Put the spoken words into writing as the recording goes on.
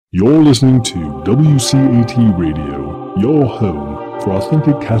You're listening to WCAT Radio, your home for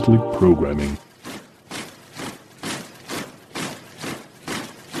authentic Catholic programming.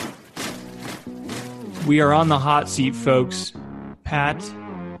 We are on the hot seat, folks. Pat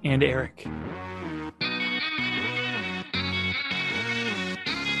and Eric.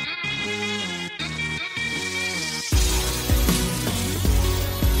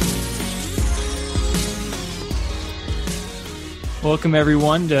 Welcome,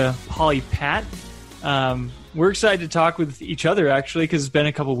 everyone, to PolyPat. We're excited to talk with each other, actually, because it's been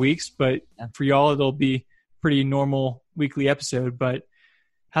a couple weeks. But for y'all, it'll be a pretty normal weekly episode. But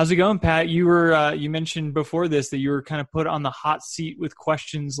how's it going, Pat? You mentioned before this that you were kind of put on the hot seat with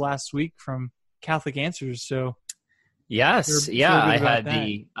questions last week from Catholic Answers. So yes, I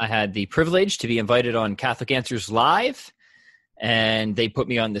had the privilege to be invited on Catholic Answers Live, and they put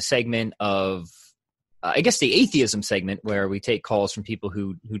me on the segment of, I guess, the atheism segment, where we take calls from people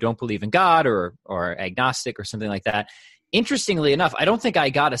who don't believe in God or are agnostic or something like that. Interestingly enough, I don't think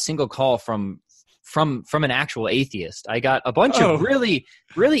I got a single call from an actual atheist. I got a bunch of really,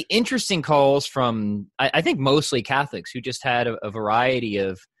 really interesting calls from, I think, mostly Catholics who just had a variety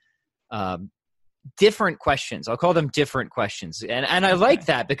of different questions. I'll call them different questions. And I like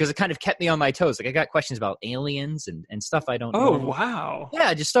that because it kind of kept me on my toes. Like, I got questions about aliens and stuff I don't know. Wow.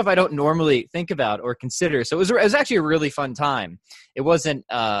 Yeah, just stuff I don't normally think about or consider. So it was actually a really fun time. It wasn't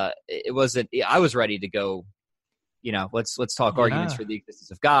I was ready to go, let's talk arguments for the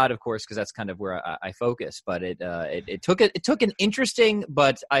existence of God, of course, because that's kind of where I focus. But it took an interesting,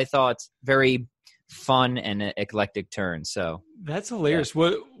 but I thought very fun and eclectic turn. So that's hilarious.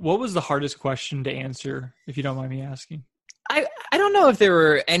 Yeah. What was the hardest question to answer, if you don't mind me asking? I don't know if there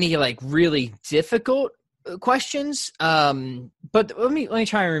were any like really difficult questions, but let me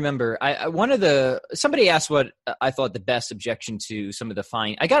try and remember. Somebody asked what I thought the best objection to some of the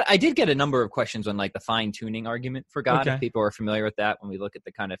I did get a number of questions on like the fine tuning argument for God. Okay. If people are familiar with that, when we look at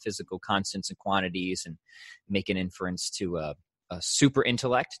the kind of physical constants and quantities and make an inference to a super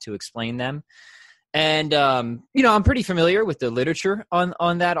intellect to explain them. And, I'm pretty familiar with the literature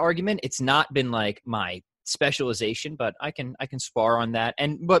on that argument. It's not been like my specialization, but I can spar on that.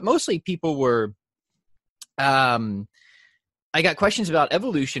 But mostly people were, I got questions about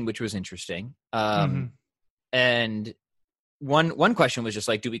evolution, which was interesting. And one question was just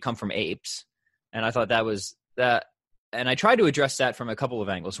like, do we come from apes? And I thought that was that. And I tried to address that from a couple of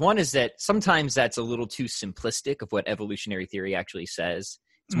angles. One is that sometimes that's a little too simplistic of what evolutionary theory actually says.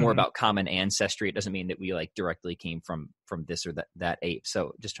 It's more about common ancestry. It doesn't mean that we like directly came from this or that ape.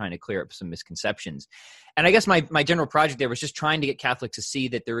 So just trying to clear up some misconceptions. And I guess my general project there was just trying to get Catholics to see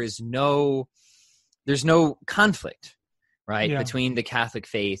that there's no conflict, right, between the Catholic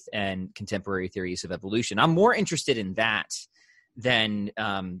faith and contemporary theories of evolution. I'm more interested in that than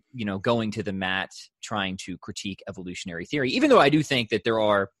going to the mat trying to critique evolutionary theory. Even though I do think that there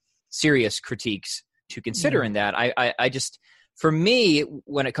are serious critiques to consider in that, I just, for me,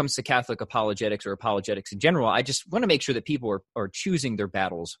 when it comes to Catholic apologetics or apologetics in general, I just want to make sure that people are choosing their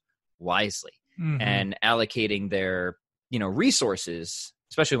battles wisely and allocating their, resources,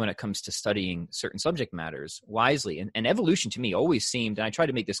 especially when it comes to studying certain subject matters, wisely. And evolution to me always seemed, and I try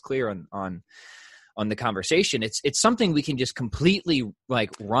to make this clear on the conversation, it's something we can just completely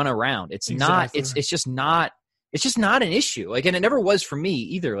like run around. It's just not an issue. Like, and it never was for me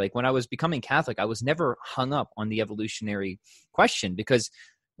either. Like, when I was becoming Catholic, I was never hung up on the evolutionary question because,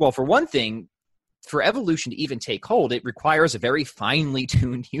 well, for one thing, for evolution to even take hold, it requires a very finely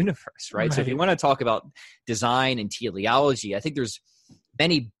tuned universe, right? So if you want to talk about design and teleology, I think there's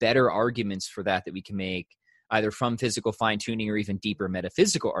many better arguments for that we can make, either from physical fine-tuning or even deeper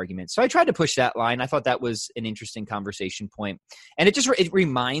metaphysical arguments. So I tried to push that line. I thought that was an interesting conversation point. And it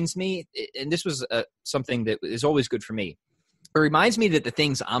reminds me, and this was something that is always good for me, it reminds me that the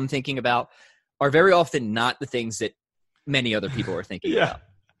things I'm thinking about are very often not the things that many other people are thinking about.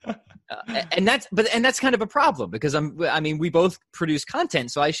 And that's kind of a problem because we both produce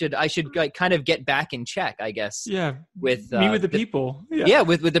content, so I should like kind of get back in check, I guess. Yeah, with the people. Yeah,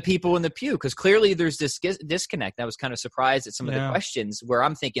 with the people in the pew, because clearly there's this disconnect. I was kind of surprised at some of the questions where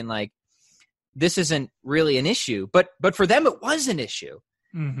I'm thinking like, this isn't really an issue, but for them it was an issue.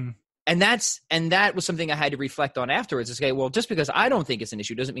 And that was something I had to reflect on afterwards. Is okay, well, just because I don't think it's an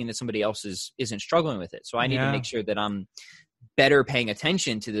issue doesn't mean that somebody else isn't struggling with it. So I need to make sure that I'm better paying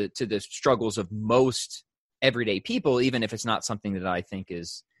attention to the struggles of most everyday people, even if it's not something that I think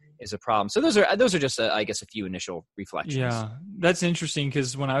is a problem. So those are just I guess a few initial reflections. Yeah, that's interesting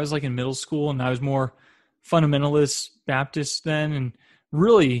because when I was like in middle school and I was more fundamentalist Baptist then, and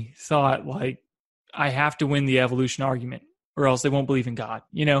really thought like I have to win the evolution argument. or else they won't believe in God,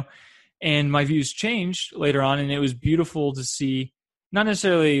 And my views changed later on, and it was beautiful to see. Not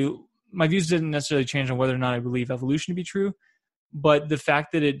necessarily, my views didn't necessarily change on whether or not I believe evolution to be true, but the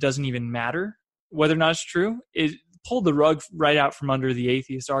fact that it doesn't even matter whether or not it's true, it pulled the rug right out from under the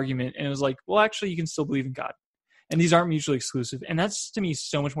atheist argument. And it was like, well, actually, you can still believe in God. And these aren't mutually exclusive. And that's, to me,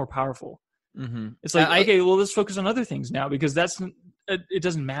 so much more powerful. Mm-hmm. It's like, okay, well, let's focus on other things now, because it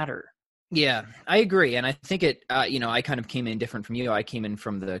doesn't matter. Yeah, I agree. And I think I kind of came in different from you. I came in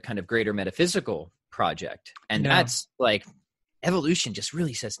from the kind of greater metaphysical project. And that's like, evolution just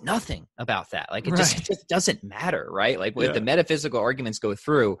really says nothing about that. Like it just doesn't matter, right? Like when the metaphysical arguments go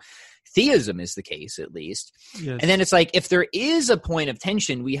through, theism is the case, at least. Yes. And then it's like, if there is a point of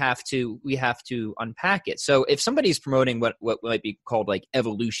tension, we have to unpack it. So if somebody's promoting what might be called like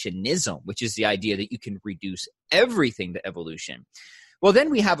evolutionism, which is the idea that you can reduce everything to evolution, well, then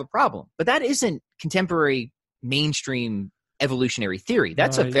we have a problem. But that isn't contemporary mainstream evolutionary theory.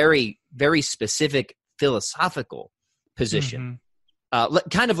 That's a very, very specific philosophical position.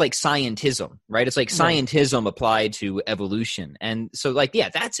 Kind of like scientism, right? It's like scientism applied to evolution. And so like,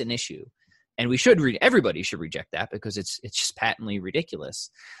 that's an issue. And everybody should reject that, because it's just patently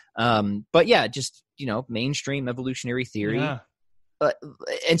ridiculous. But just, mainstream evolutionary theory. Yeah.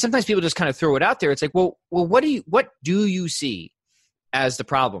 And sometimes people just kind of throw it out there. It's like, well, what do you see as the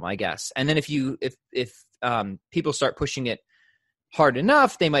problem, I guess? And then if people start pushing it hard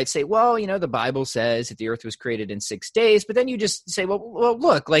enough, they might say, well, the Bible says that the earth was created in 6 days. But then you just say, well,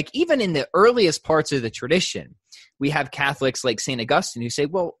 look, like even in the earliest parts of the tradition, we have Catholics like St. Augustine who say,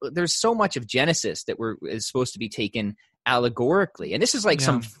 well, there's so much of Genesis that is supposed to be taken allegorically. And this is like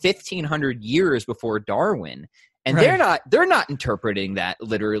some 1,500 years before Darwin. And they're not interpreting that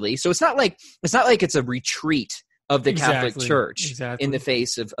literally. So it's not like it's a retreat of the Catholic Church in the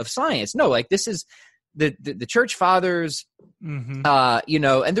face of science. No, like this is the church fathers, and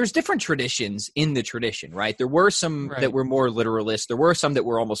there's different traditions in the tradition, right? There were some that were more literalist. There were some that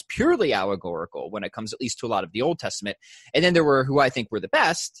were almost purely allegorical when it comes at least to a lot of the Old Testament. And then there were who I think were the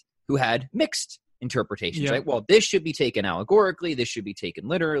best, who had mixed interpretations, right? Well, this should be taken allegorically, this should be taken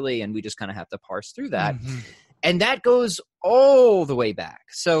literally, and we just kind of have to parse through that. And that goes all the way back.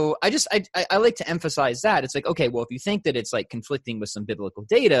 So I like to emphasize that. It's like, okay, well, if you think that it's like conflicting with some biblical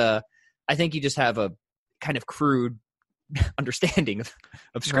data, I think you just have a kind of crude understanding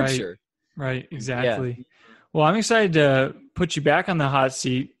of Scripture. Right, exactly. Yeah. Well, I'm excited to put you back on the hot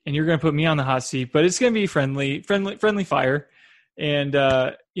seat, and you're going to put me on the hot seat, but it's going to be friendly fire. And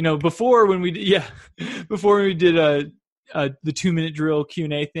before when we did the 2-minute drill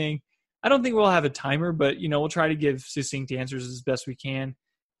Q&A thing, I don't think we'll have a timer, but we'll try to give succinct answers as best we can.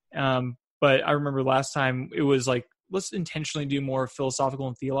 But I remember last time it was like, let's intentionally do more philosophical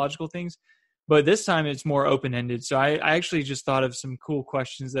and theological things. But this time it's more open-ended. So I actually just thought of some cool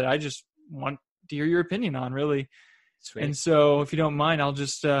questions that I just want to hear your opinion on, really. Sweet. And so if you don't mind, I'll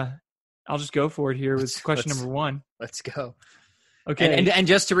just go for it here with question number 1. Let's go. Okay. And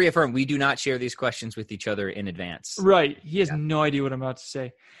just to reaffirm, we do not share these questions with each other in advance. Right. He has no idea what I'm about to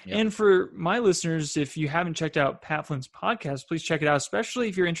say. Yep. And for my listeners, if you haven't checked out Pat Flynn's podcast, please check it out, especially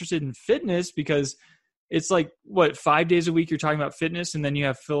if you're interested in fitness, because it's like, 5 days a week you're talking about fitness, and then you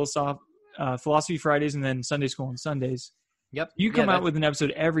have philosophy Fridays, and then Sunday school on Sundays. Yep. You come out with an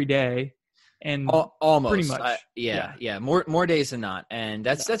episode every day. And almost pretty much, more days than not, and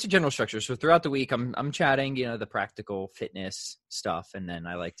that's a general structure. So throughout the week, I'm chatting, the practical fitness stuff, and then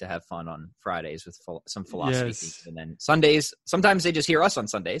I like to have fun on Fridays with some philosophy things, and then Sundays. Sometimes they just hear us on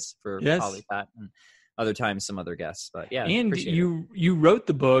Sundays for PolyPat, and other times some other guests. But and you wrote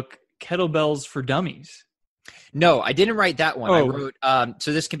the book Kettlebells for Dummies. No, I didn't write that one. I wrote,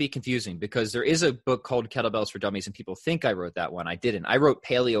 so this can be confusing because there is a book called Kettlebells for Dummies, and people think I wrote that one. I didn't. I wrote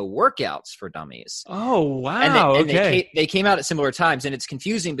Paleo Workouts for Dummies. Oh, wow. And they came out at similar times, and it's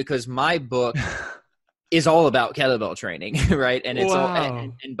confusing because my book is all about kettlebell training, right? And it's all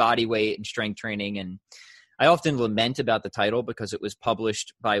and body weight and strength training. And I often lament about the title because it was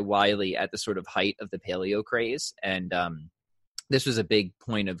published by Wiley at the sort of height of the paleo craze. And this was a big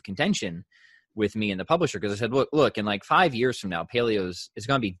point of contention with me and the publisher, because I said, look, in like 5 years from now, paleo is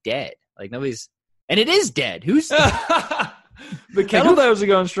going to be dead. Like and it is dead. Who's the kettlebells are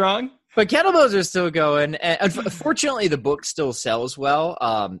going strong, but kettlebells are still going. And unfortunately, the book still sells well.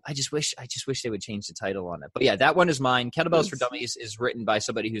 I just wish they would change the title on it. But yeah, that one is mine. Kettlebells for Dummies is written by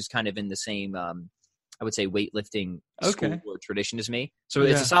somebody who's kind of in the same, I would say, weightlifting school or tradition as me. So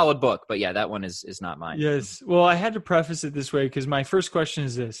it's a solid book, but yeah, that one is not mine. Yes. Well, I had to preface it this way because my first question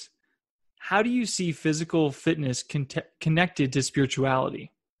is this: how do you see physical fitness connected to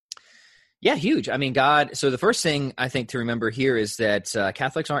spirituality? Yeah, huge. I mean, God. So the first thing I think to remember here is that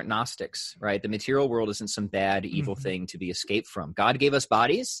Catholics aren't Gnostics, right? The material world isn't some bad, evil thing to be escaped from. God gave us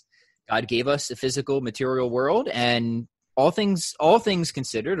bodies. God gave us a physical, material world, and all things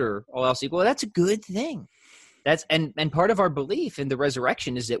considered, or all else equal, that's a good thing. That's and part of our belief in the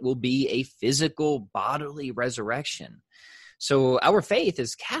resurrection is it will be a physical, bodily resurrection. So our faith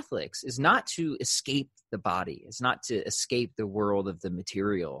as Catholics is not to escape the body. It's not to escape the world of the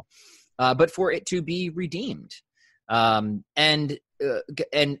material. But for it to be redeemed, and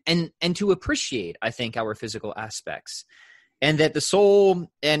to appreciate, I think, our physical aspects, and that the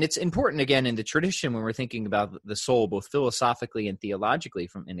soul, and it's important again in the tradition when we're thinking about the soul, both philosophically and theologically,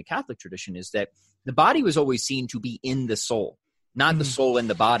 from in the Catholic tradition, is that the body was always seen to be in the soul, not the soul in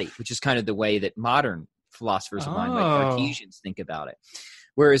the body, which is kind of the way that modern philosophers of mind, like Cartesians, think about it.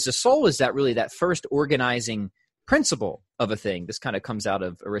 Whereas the soul is that first organizing principle of a thing. This kind of comes out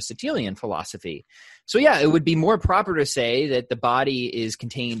of Aristotelian philosophy. So yeah, it would be more proper to say that the body is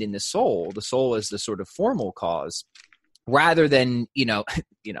contained in the soul. The soul is the sort of formal cause, rather than,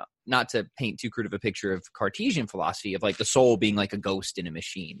 not to paint too crude of a picture of Cartesian philosophy of like the soul being like a ghost in a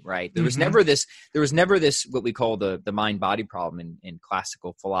machine, right? There was never this, what we call the mind-body problem in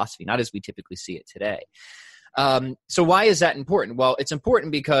classical philosophy, not as we typically see it today. So why is that important? Well, it's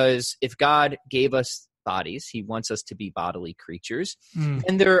important because if God gave us bodies, he wants us to be bodily creatures,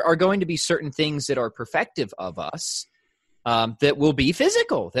 and there are going to be certain things that are perfective of us that will be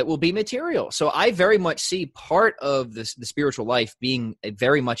physical, that will be material. So I very much see part of the spiritual life being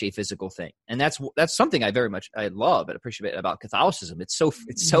very much a physical thing, and that's something I love and appreciate about Catholicism. It's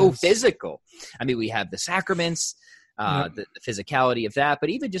so physical. I mean, we have the sacraments, the physicality of that, but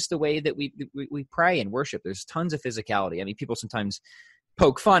even just the way that we pray and worship, there's tons of physicality. I mean, people sometimes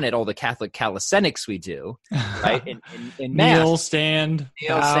poke fun at all the Catholic calisthenics we do, right? In Mass. Kneel, stand,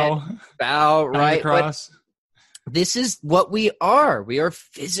 bow, right? Cross. But this is what we are. We are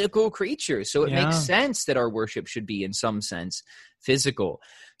physical creatures. So it makes sense that our worship should be, in some sense, physical.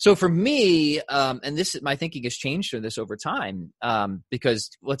 So for me, and my thinking has changed through this over time,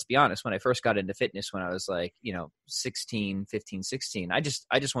 because let's be honest, when I first got into fitness, when I was like, 15, 16, I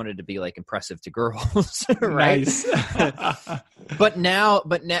just wanted to be like impressive to girls, right? Nice. But now,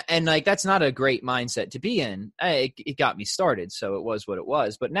 and like, that's not a great mindset to be in. It got me started. So it was what it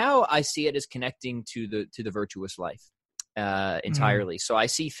was. But now I see it as connecting to the virtuous life. Entirely. So I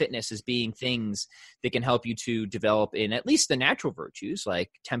see fitness as being things that can help you to develop in at least the natural virtues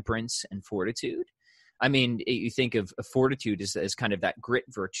like temperance and fortitude. I mean, you think of fortitude as kind of that grit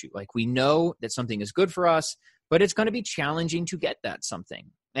virtue. Like we know that something is good for us, but it's going to be challenging to get that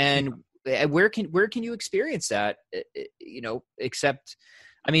something. And where can you experience that? Except,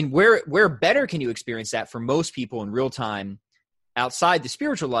 I mean, where better can you experience that for most people in real time outside the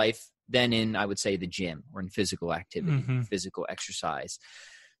spiritual life than in, I would say, the gym or in physical activity, physical exercise.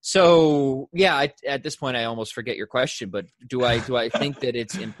 So yeah, at this point, I almost forget your question, but do I think that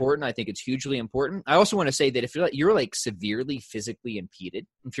it's important? I think it's hugely important. I also want to say that if you're like severely physically impeded,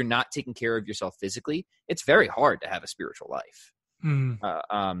 if you're not taking care of yourself physically, it's very hard to have a spiritual life.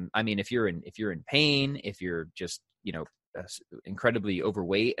 I mean, if you're in pain, if you're just, incredibly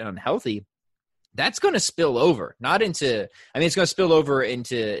overweight and unhealthy, that's going to spill over, it's going to spill over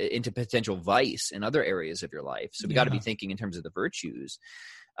into potential vice in other areas of your life. So we got to be thinking in terms of the virtues.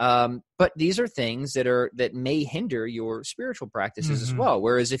 But these are things that may hinder your spiritual practices as well.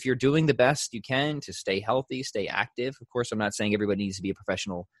 Whereas if you're doing the best you can to stay healthy, stay active, of course, I'm not saying everybody needs to be a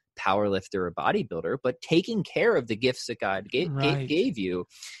professional power lifter or bodybuilder, but taking care of the gifts that God gave you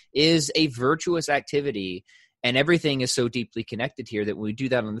is a virtuous activity. And everything is so deeply connected here that when we do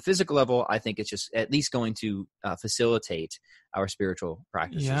that on the physical level, I think it's just at least going to facilitate our spiritual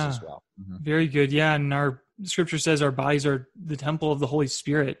practices as well. Very good. Yeah. And our scripture says our bodies are the temple of the Holy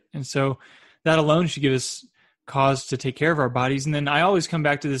Spirit. And so that alone should give us cause to take care of our bodies. And then I always come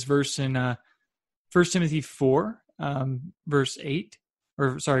back to this verse in 1 Timothy 4, verse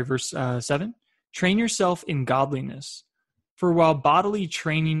 7. Train yourself in godliness. For while bodily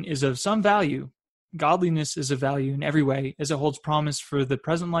training is of some value, godliness is of value in every way, as it holds promise for the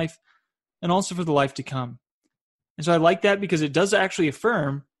present life and also for the life to come. And so I like that because it does actually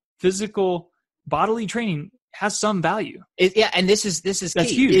affirm physical bodily training has some value. And this is That's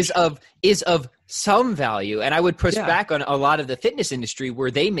key. Huge. Is of some value. And I would push back on a lot of the fitness industry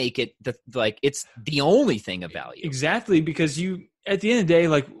where they make it it's the only thing of value. Exactly, because you at the end of the day,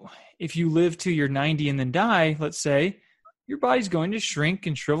 like if you live to your 90 and then die, let's say, your body's going to shrink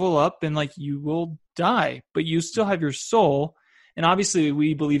and shrivel up and like you will die, but you still have your soul. And obviously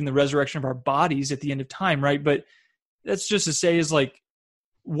we believe in the resurrection of our bodies at the end of time, right? But that's just to say is like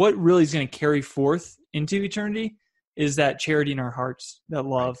what really is going to carry forth into eternity is that charity in our hearts, that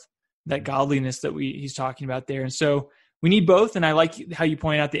love, that godliness that he's talking about there. And so we need both. And I like how you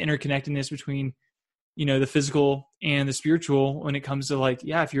point out the interconnectedness between, the physical and the spiritual when it comes to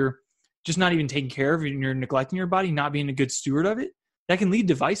if you're just not even taking care of it and you're neglecting your body, not being a good steward of it, that can lead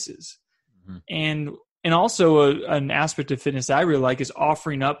to vices. And also an aspect of fitness that I really like is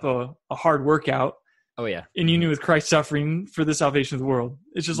offering up a hard workout. Oh yeah. In union with Christ suffering for the salvation of the world.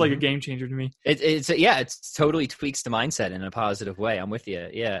 It's just like a game changer to me. It totally tweaks the mindset in a positive way. I'm with you.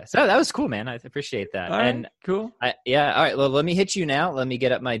 Yeah. So that was cool, man. I appreciate that. All right, cool. All right. Well, let me hit you now. Let me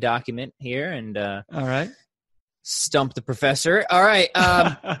get up my document here and all right. Stump the professor. All right.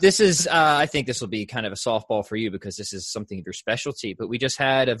 This is, I think this will be kind of a softball for you because this is something of your specialty, but we just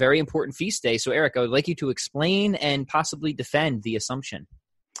had a very important feast day. So Eric, I would like you to explain and possibly defend the Assumption.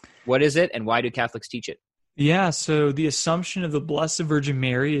 What is it, and why do Catholics teach it? Yeah, so the Assumption of the Blessed Virgin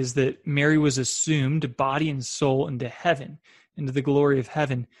Mary is that Mary was assumed body and soul into heaven, into the glory of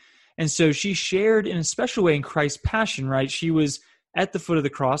heaven. And so she shared in a special way in Christ's passion, right? She was at the foot of the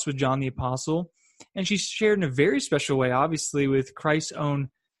cross with John the Apostle, and she shared in a very special way, obviously, with Christ's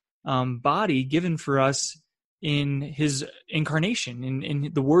own body given for us in his incarnation. In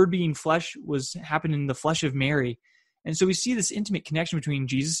the Word being flesh was happened in the flesh of Mary. And so we see this intimate connection between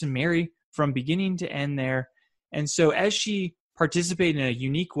Jesus and Mary from beginning to end there. And so as she participated in a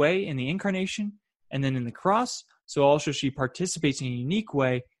unique way in the incarnation and then in the cross, so also she participates in a unique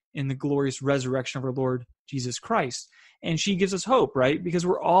way in the glorious resurrection of our Lord Jesus Christ. And she gives us hope, right? Because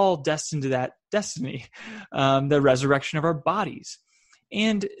we're all destined to that destiny, the resurrection of our bodies.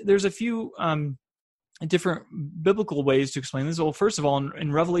 And there's a few different biblical ways to explain this. Well, first of all,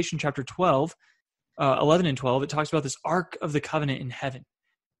 in Revelation chapter 12, 11 and 12, it talks about this Ark of the Covenant in heaven.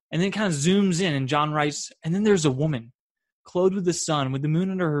 And then it kind of zooms in, and John writes, and then there's a woman clothed with the sun, with the moon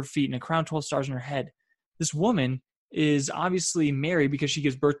under her feet, and a crown of 12 stars on her head. This woman is obviously Mary because she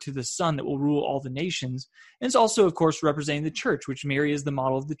gives birth to the Son that will rule all the nations. And it's also, of course, representing the church, which Mary is the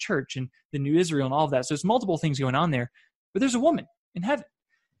model of the church and the new Israel and all of that. So it's multiple things going on there. But there's a woman in heaven.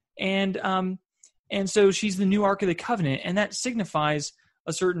 And so she's the new Ark of the Covenant, and that signifies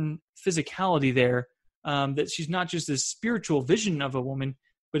a certain physicality there, that she's not just this spiritual vision of a woman,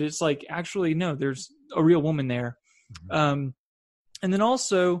 but it's like, actually, no, there's a real woman there. And then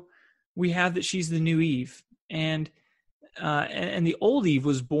also we have that she's the new Eve, and the old Eve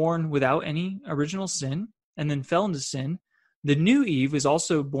was born without any original sin and then fell into sin. The new Eve is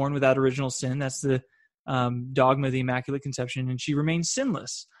also born without original sin. That's the dogma of the Immaculate Conception, and she remains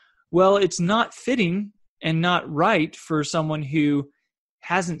sinless. Well, it's not fitting and not right for someone who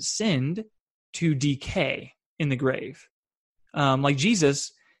hasn't sinned to decay in the grave. Like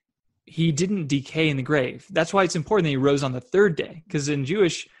Jesus, he didn't decay in the grave. That's why it's important that he rose on the third day, because in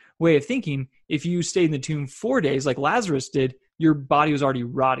Jewish way of thinking, if you stayed in the tomb 4 days like Lazarus did, your body was already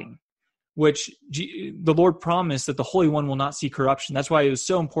rotting, which the Lord promised that the Holy One will not see corruption. That's why it was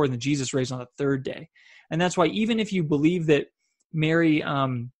so important that Jesus raised on the third day. And that's why even if you believe that Mary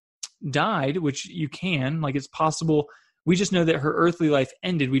died, which you can, like it's possible, we just know that her earthly life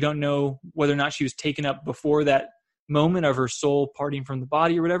ended. We don't know whether or not she was taken up before that moment of her soul parting from the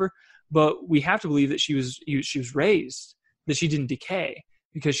body or whatever, but we have to believe that she was raised, that she didn't decay,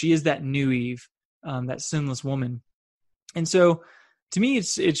 because she is that new Eve, that sinless woman. And so to me,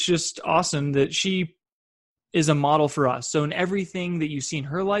 it's just awesome that she is a model for us. So in everything that you see in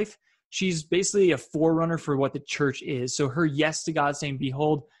her life, she's basically a forerunner for what the church is. So her yes to God saying,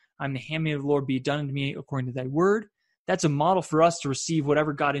 "Behold, I'm the handmaid of the Lord, be it done unto me according to thy word." That's a model for us to receive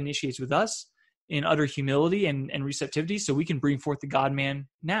whatever God initiates with us in utter humility and receptivity, so we can bring forth the God-man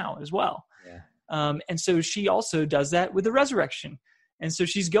now as well. Yeah. And so she also does that with the resurrection. And so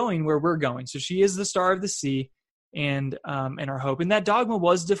she's going where we're going. So she is the star of the sea and our hope. And that dogma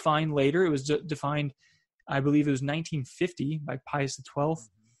was defined later. It was defined, I believe it was 1950 by Pius XII.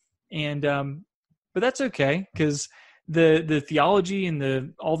 And but that's okay, because the theology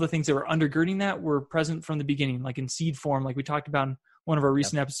and all the things that were undergirding that were present from the beginning, like in seed form, like we talked about in one of our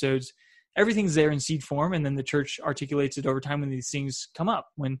recent episodes. Everything's there in seed form, and then the church articulates it over time when these things come up,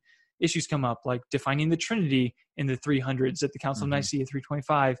 when issues come up, like defining the Trinity in the 300s at the Council of Nicaea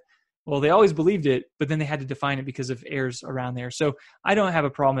 325. Well, they always believed it, but then they had to define it because of errors around there. So I don't have a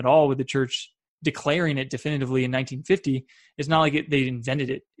problem at all with the church declaring it definitively in 1950. It's not like they invented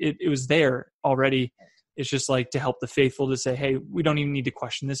it. It was there already. It's just like to help the faithful to say, hey, we don't even need to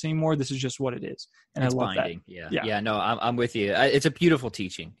question this anymore. This is just what it is. And it's I love binding. That. Yeah. No, I'm with you. It's a beautiful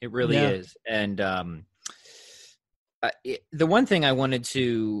teaching. It really is. And the one thing I wanted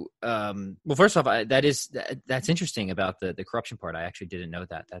to, well, first off, that's interesting about the corruption part. I actually didn't know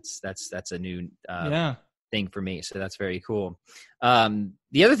that. That's a new thing for me. So that's very cool.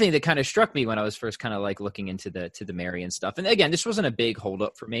 The other thing that kind of struck me when I was first kind of like looking into the Marian stuff, and again, this wasn't a big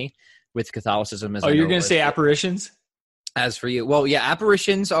holdup for me with Catholicism. You're going to say apparitions? As for you, well, yeah,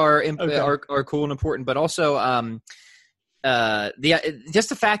 apparitions are cool and important, but also just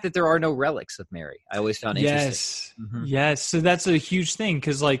the fact that there are no relics of Mary, I always found interesting. Yes. So that's a huge thing,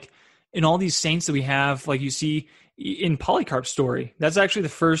 because like in all these saints that we have, like you see in Polycarp's story, that's actually the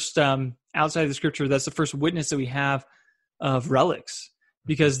first outside of the scripture. That's the first witness that we have of relics,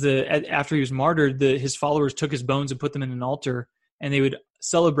 because after he was martyred, his followers took his bones and put them in an altar, and they would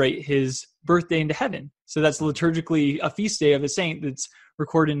celebrate his birthday into heaven. So that's liturgically a feast day of a saint that's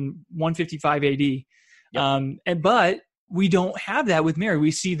recorded in 155 AD. Yep. But we don't have that with Mary.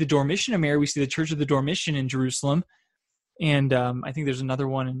 We see the Dormition of Mary. We see the Church of the Dormition in Jerusalem. And I think there's another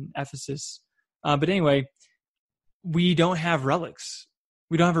one in Ephesus. But anyway, we don't have relics.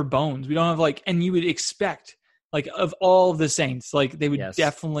 We don't have her bones. We don't have and you would expect, of all the saints, they would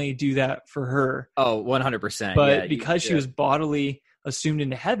definitely do that for her. Oh, 100%. But because she was bodily assumed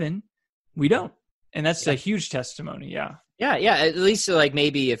into heaven, we don't. And that's a huge testimony. Yeah. Yeah. Yeah. At least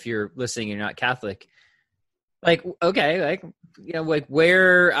maybe if you're listening, you're not Catholic, where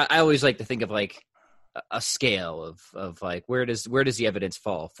I always like to think of a scale of where does the evidence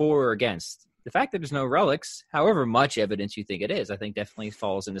fall for or against the fact that there's no relics, however much evidence you think it is. I think definitely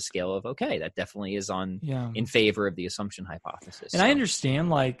falls in the scale of, that definitely is in favor of the assumption hypothesis. And I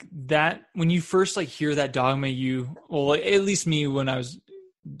understand that when you first hear that dogma, at least me, when I was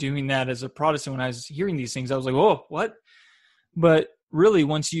doing that as a Protestant, when I was hearing these things, I was like, whoa, what? But really,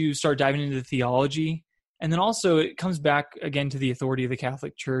 once you start diving into the theology, and then also it comes back again to the authority of the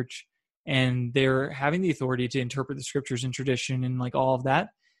Catholic Church, and they're having the authority to interpret the scriptures and tradition and all of that.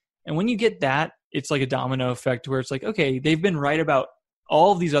 And when you get that, it's like a domino effect where it's okay, they've been right about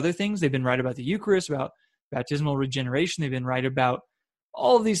all of these other things. They've been right about the Eucharist, about baptismal regeneration. They've been right about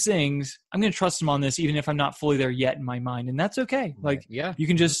all of these things. I'm going to trust them on this, even if I'm not fully there yet in my mind. And that's okay. You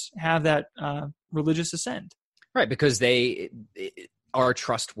can just have that religious assent. Right, because they are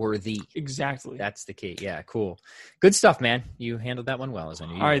trustworthy. Exactly. That's the key. Yeah, cool. Good stuff, man. You handled that one well, as I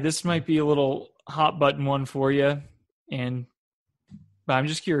knew you. All right, this might be a little hot button one for you, but I'm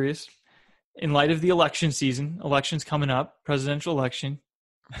just curious. In light of the election season, elections coming up, presidential election,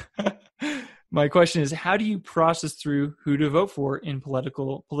 my question is, how do you process through who to vote for in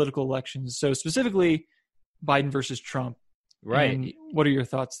political elections? So specifically, Biden versus Trump. Right. And what are your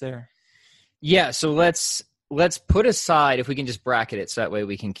thoughts there? Yeah, so let's put aside, if we can just bracket it so that way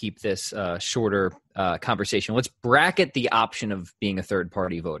we can keep this shorter conversation. Let's bracket the option of being a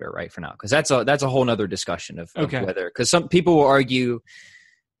third-party voter, right, for now, because that's a whole nother discussion of whether, because some people will argue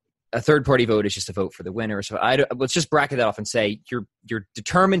a third-party vote is just a vote for the winner. So let's just bracket that off and say you're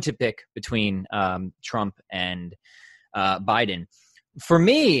determined to pick between Trump and Biden. For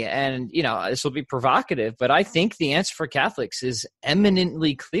me, and this will be provocative, but I think the answer for Catholics is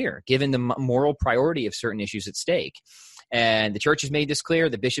eminently clear, given the moral priority of certain issues at stake. And the church has made this clear.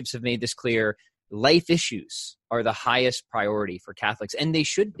 The bishops have made this clear. Life issues are the highest priority for Catholics, and they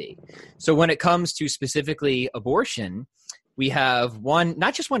should be. So when it comes to specifically abortion, we have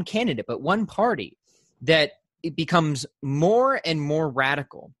not just one candidate, but one party that it becomes more and more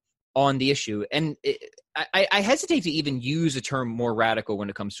radical on the issue. And I hesitate to even use the term more radical when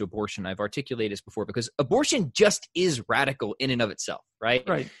it comes to abortion. I've articulated this before, because abortion just is radical in and of itself, right?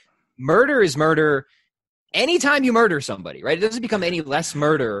 Right. Murder is murder anytime you murder somebody, right? It doesn't become any less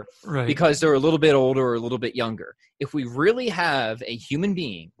murder because they're a little bit older or a little bit younger. If we really have a human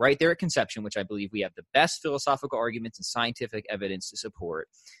being right there at conception, which I believe we have the best philosophical arguments and scientific evidence to support,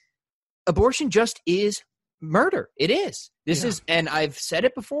 abortion just is murder. It is. This is, and I've said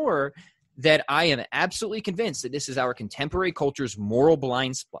it before, that I am absolutely convinced that this is our contemporary culture's moral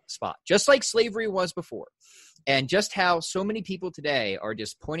blind spot, just like slavery was before. And just how so many people today are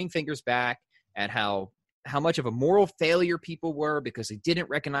just pointing fingers back at how much of a moral failure people were because they didn't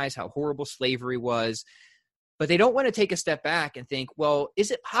recognize how horrible slavery was. But they don't want to take a step back and think, well,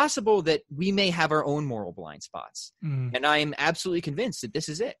 is it possible that we may have our own moral blind spots? And I am absolutely convinced that this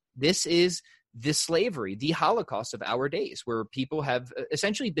is it. This is the slavery, the Holocaust of our days, where people have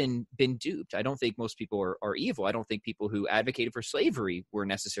essentially been duped. I don't think most people are evil. I don't think people who advocated for slavery were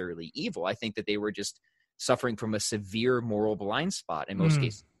necessarily evil. I think that they were just suffering from a severe moral blind spot in most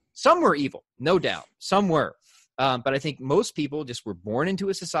cases. Some were evil, no doubt. Some were. But I think most people just were born into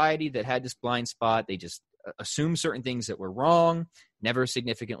a society that had this blind spot. They just assumed certain things that were wrong, never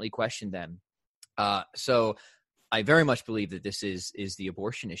significantly questioned them. So I very much believe that this is the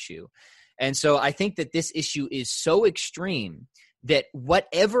abortion issue. And so I think that this issue is so extreme that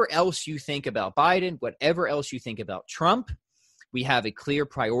whatever else you think about Biden, whatever else you think about Trump, we have a clear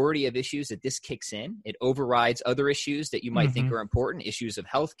priority of issues that this kicks in. It overrides other issues that you might think are important, issues of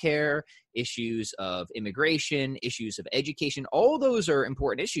healthcare, issues of immigration, issues of education. All those are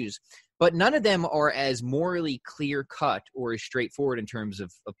important issues, but none of them are as morally clear-cut or as straightforward in terms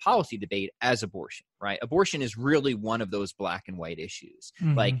of policy debate as abortion, right? Abortion is really one of those black and white issues.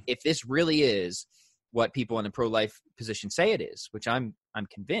 Like, if this really is what people in the pro-life position say it is, which I'm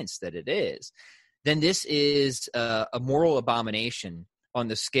convinced that it is, then this is a moral abomination on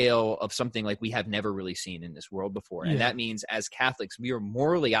the scale of something like we have never really seen in this world before. And that means as Catholics, we are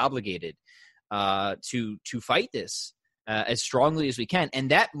morally obligated to fight this as strongly as we can. And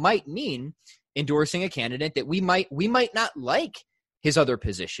that might mean endorsing a candidate that we might not like his other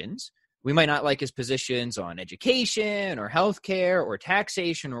positions. We might not like his positions on education or healthcare or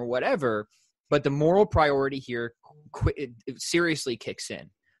taxation or whatever, but the moral priority here it seriously kicks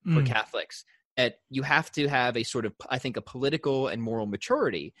in for Catholics. You have to have a sort of, I think, a political and moral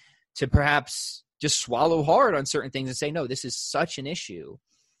maturity to perhaps just swallow hard on certain things and say, no, this is such an issue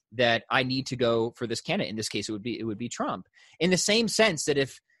that I need to go for this candidate. In this case, it would be Trump. In the same sense that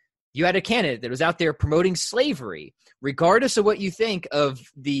if you had a candidate that was out there promoting slavery, regardless of what you think of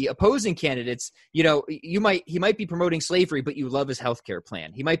the opposing candidates, you know, he might be promoting slavery, but you love his healthcare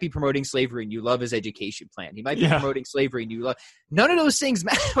plan. He might be promoting slavery and you love his education plan. He might be promoting slavery and you love none of those things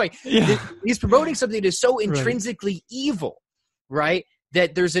matter. Like, he's promoting something that is so intrinsically evil, right?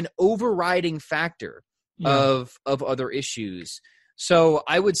 That there's an overriding factor of other issues. So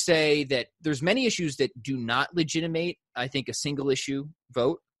I would say that there's many issues that do not legitimate, I think, a single issue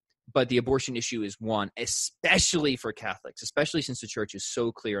vote. But the abortion issue is one, especially for Catholics, especially since the church is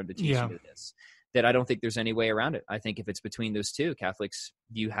so clear on the teaching of this, that I don't think there's any way around it. I think if it's between those two, Catholics,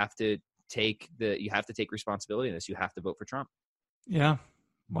 you have to take responsibility in this. You have to vote for Trump. Yeah.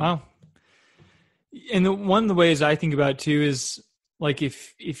 Wow. And one of the ways I think about it too is, like,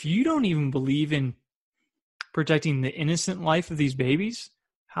 if you don't even believe in protecting the innocent life of these babies,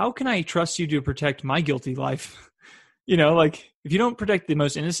 how can I trust you to protect my guilty life? You know, like, if you don't protect the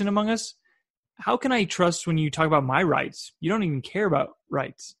most innocent among us, how can I trust when you talk about my rights? You don't even care about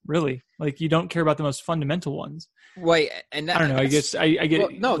rights, really. Like, you don't care about the most fundamental ones. Right. And I don't know. I guess I get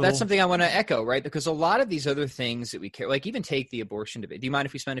it. No, that's something I want to echo, right? Because a lot of these other things that we care, like even take the abortion debate. Do you mind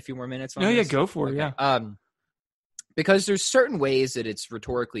if we spend a few more minutes on this? Yeah, go for it. Yeah. Because there's certain ways that it's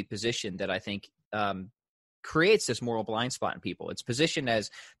rhetorically positioned that I think creates this moral blind spot in people. It's positioned as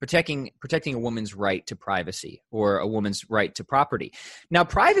protecting a woman's right to privacy or a woman's right to property. Now,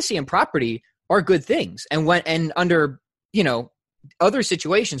 privacy and property are good things, and under other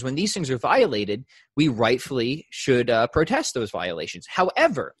situations when these things are violated, we rightfully should protest those violations.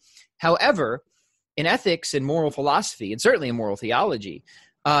 However, in ethics and moral philosophy, and certainly in moral theology,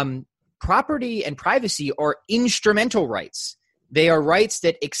 property and privacy are instrumental rights. They are rights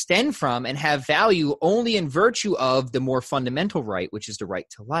that extend from and have value only in virtue of the more fundamental right, which is the right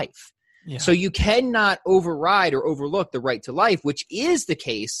to life. Yeah. So you cannot override or overlook the right to life, which is the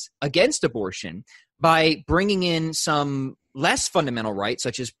case against abortion, by bringing in some less fundamental rights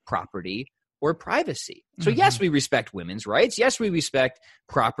such as property or privacy. So yes, we respect women's rights. Yes, we respect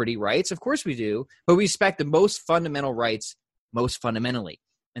property rights. Of course we do. But we respect the most fundamental rights most fundamentally,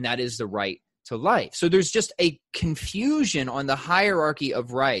 and that is the right to life. So there's just a confusion on the hierarchy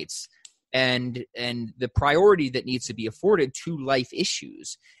of rights and the priority that needs to be afforded to life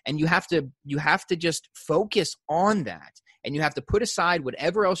issues. And you have to just focus on that. And you have to put aside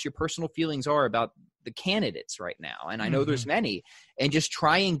whatever else your personal feelings are about the candidates right now. And I know there's many, and just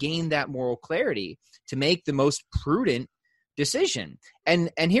try and gain that moral clarity to make the most prudent decision. And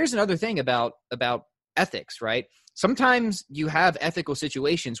here's another thing about ethics, right? Sometimes you have ethical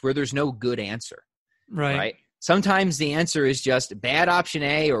situations where there's no good answer, right? Sometimes the answer is just bad option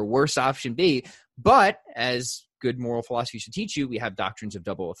A or worse option B. But as good moral philosophy should teach you, we have doctrines of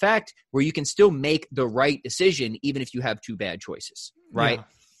double effect where you can still make the right decision even if you have two bad choices, right? Yeah.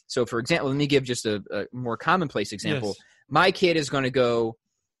 So for example, let me give just a more commonplace example. Yes. My kid is going to go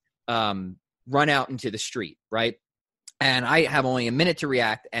run out into the street, right? And I have only a minute to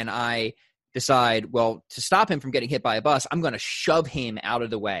react, and I decide, well, to stop him from getting hit by a bus, I'm going to shove him out of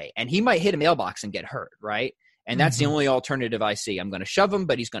the way. And he might hit a mailbox and get hurt, right? And that's the only alternative I see. I'm going to shove him,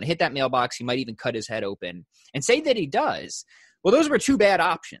 but he's going to hit that mailbox. He might even cut his head open. And say that he does. Well, those were two bad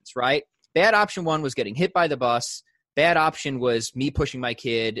options, right? Bad option one was getting hit by the bus. Bad option was me pushing my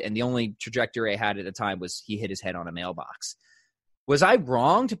kid, and the only trajectory I had at the time was he hit his head on a mailbox. Was I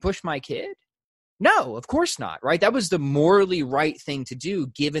wrong to push my kid? No, of course not, right? That was the morally right thing to do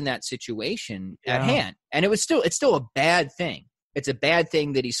given that situation at hand. And it's still a bad thing. It's a bad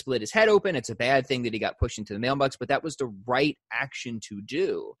thing that he split his head open. It's a bad thing that he got pushed into the mailbox, but that was the right action to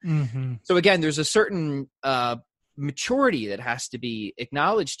do. Mm-hmm. So again, there's a certain maturity that has to be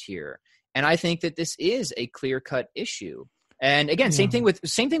acknowledged here. And I think that this is a clear-cut issue. And again, same thing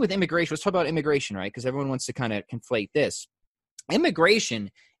with immigration. Let's talk about immigration, right? Because everyone wants to kind of conflate this.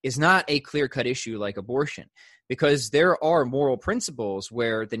 Immigration is not a clear-cut issue like abortion, because there are moral principles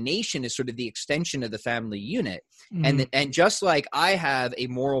where the nation is sort of the extension of the family unit. Mm-hmm. And just like I have a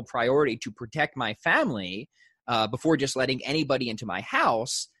moral priority to protect my family before just letting anybody into my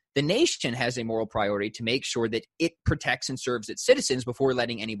house, the nation has a moral priority to make sure that it protects and serves its citizens before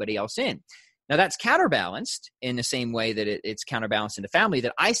letting anybody else in. Now, that's counterbalanced in the same way that it's counterbalanced in the family,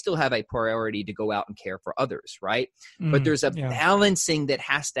 that I still have a priority to go out and care for others, right? But there's a balancing that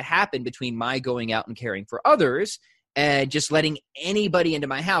has to happen between my going out and caring for others and just letting anybody into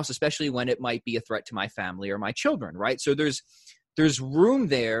my house, especially when it might be a threat to my family or my children, right? So there's room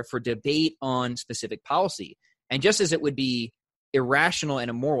there for debate on specific policy. And just as it would be irrational and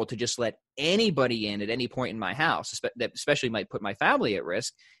immoral to just let anybody in at any point in my house, that especially might put my family at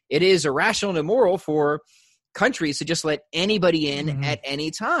risk, it is irrational and immoral for countries to just let anybody in at any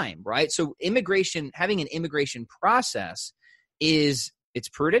time, right? So having an immigration process it's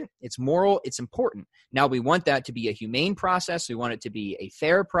prudent, it's moral, it's important. Now, we want that to be a humane process. We want it to be a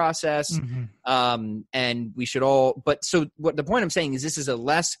fair process. And we should all, the point I'm saying is this is a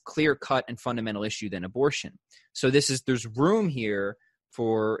less clear-cut and fundamental issue than abortion. So there's room here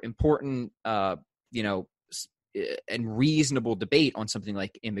for important, and reasonable debate on something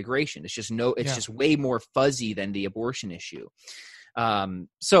like immigration. It's just way more fuzzy than the abortion issue.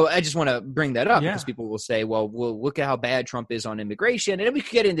 So I just want to bring that up because people will say, well, look at how bad Trump is on immigration. And then we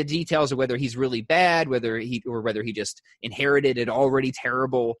could get into details of whether he's really bad, whether he just inherited an already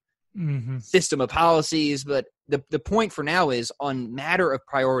terrible system of policies. But the point for now is, on matter of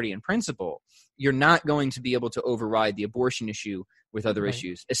priority and principle, you're not going to be able to override the abortion issue with other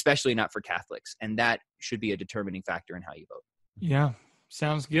issues, especially not for Catholics. And that should be a determining factor in how you vote. Yeah.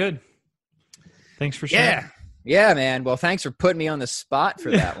 Sounds good. Thanks for sharing. Yeah, man. Well, thanks for putting me on the spot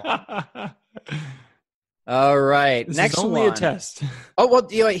for that one. All right. This Next is only one. A test. Oh, well,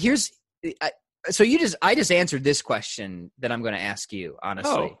 I just answered this question that I'm going to ask you,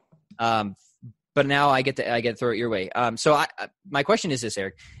 honestly. But now I get to throw it your way. My question is this,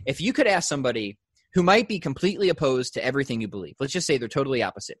 Eric. If you could ask somebody who might be completely opposed to everything you believe, let's just say they're totally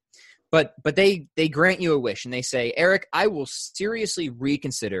opposite, but they grant you a wish and they say, Eric, I will seriously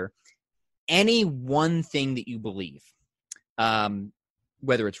reconsider any one thing that you believe,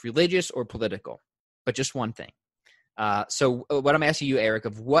 whether it's religious or political, but just one thing. So what I'm asking you, Eric,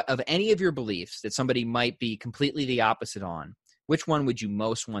 of any of your beliefs that somebody might be completely the opposite on, which one would you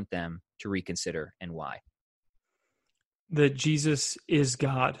most want them to reconsider and why? That Jesus is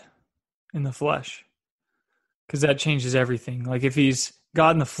God in the flesh, because that changes everything. Like, if he's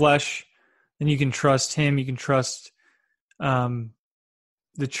God in the flesh, then you can trust him. You can trust the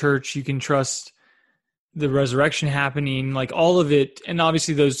church. You can trust the resurrection happening, like all of it. And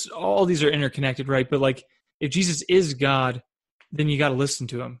obviously all these are interconnected, right? But like, if Jesus is God, then you got to listen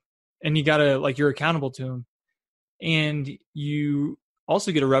to him, and you got to, you're accountable to him. And you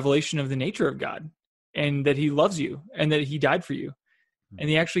also get a revelation of the nature of God, and that he loves you, and that he died for you, and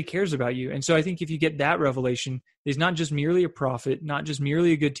he actually cares about you. And so I think if you get that revelation, he's not just merely a prophet, not just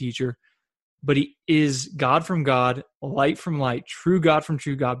merely a good teacher, but he is God from God, light from light, true God from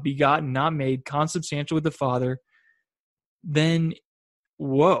true God, begotten, not made, consubstantial with the Father, then,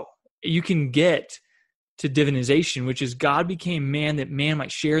 you can get to divinization, which is God became man that man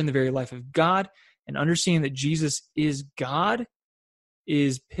might share in the very life of God. And understanding that Jesus is God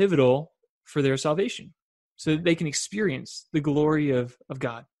is pivotal for their salvation, so that they can experience the glory of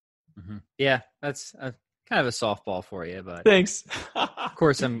God. Mm-hmm. Yeah, that's kind of a softball for you, but thanks. Of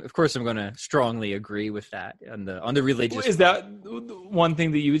course, I'm going to strongly agree with that on the religious. Is that one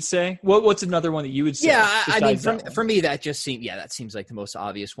thing that you would say? What's another one that you would say? Yeah, I mean, for me, that seems like the most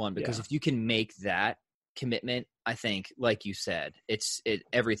obvious one, because if you can make that commitment, I think, like you said,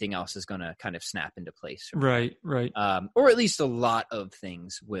 everything else is going to kind of snap into place. Right. Or at least a lot of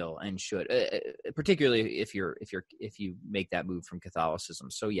things will and should, particularly if you make that move from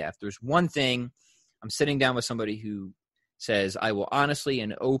Catholicism. So yeah, if there's one thing, I'm sitting down with somebody who says, I will honestly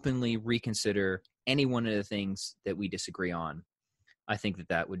and openly reconsider any one of the things that we disagree on, I think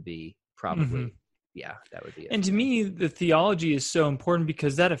that would be probably, that would be it. And to me, the theology is so important,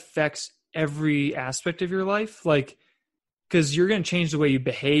 because that affects every aspect of your life. Like, because you're going to change the way you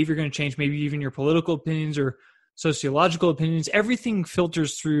behave. You're going to change maybe even your political opinions or sociological opinions. Everything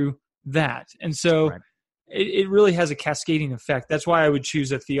filters through that. And so it really has a cascading effect. That's why I would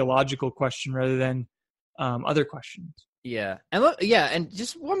choose a theological question rather than other questions. Yeah. And and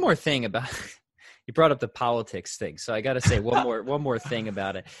just one more thing about you brought up the politics thing. So I got to say one more thing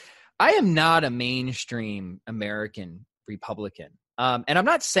about it. I am not a mainstream American Republican. And I'm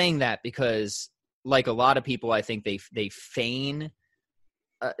not saying that because, like a lot of people, I think they feign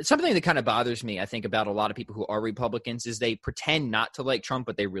something that kind of bothers me, I think, about a lot of people who are Republicans is they pretend not to like Trump,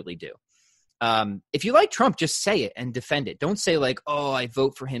 but they really do. If you like Trump, just say it and defend it. Don't say like, oh, I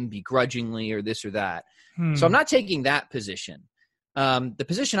vote for him begrudgingly or this or that. So I'm not taking that position. The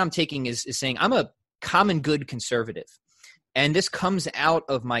position I'm taking is saying I'm a common good conservative. And this comes out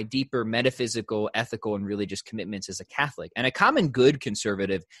of my deeper metaphysical, ethical, and religious commitments as a Catholic. And a common good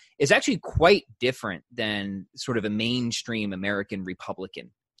conservative is actually quite different than sort of a mainstream American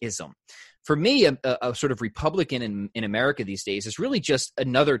Republicanism. For me, a sort of Republican in America these days is really just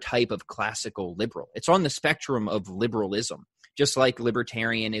another type of classical liberal. It's on the spectrum of liberalism, just like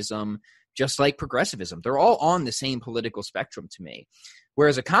libertarianism, just like progressivism. They're all on the same political spectrum to me.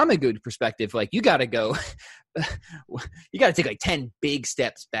 Whereas a common good perspective, like you got to take like 10 big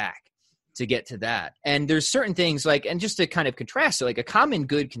steps back to get to that. And there's certain things like, and just to kind of contrast it, like a common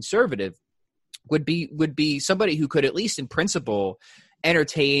good conservative would be somebody who could, at least in principle,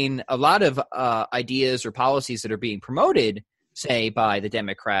 entertain a lot of ideas or policies that are being promoted, say by the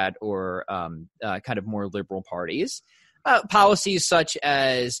Democrat or kind of more liberal parties. Policies such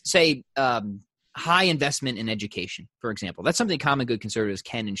as, say, high investment in education, for example. That's something common good conservatives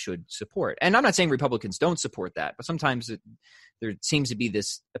can and should support. And I'm not saying Republicans don't support that, but sometimes there seems to be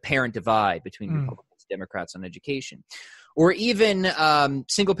this apparent divide between Republicans and Democrats on education. Or even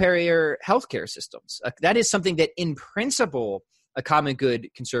single-payer healthcare systems. That is something that, in principle, a common good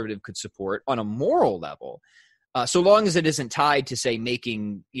conservative could support on a moral level, so long as it isn't tied to, say,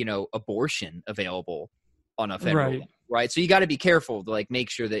 making abortion available on a federal level. Right. So you got to be careful to make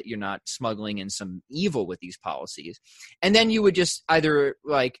sure that you're not smuggling in some evil with these policies. And then you would just either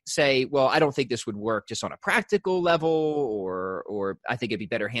say, well, I don't think this would work just on a practical level, or I think it'd be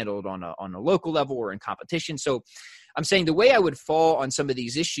better handled on a local level or in competition. So I'm saying the way I would fall on some of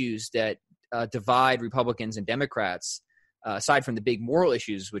these issues that divide Republicans and Democrats, aside from the big moral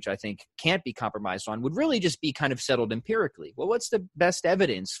issues, which I think can't be compromised on, would really just be kind of settled empirically. Well, what's the best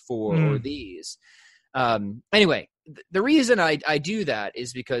evidence for these? Anyway, the reason I do that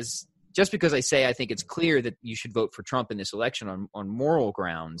is because I say I think it's clear that you should vote for Trump in this election on moral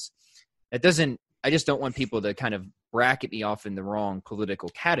grounds, I just don't want people to kind of bracket me off in the wrong political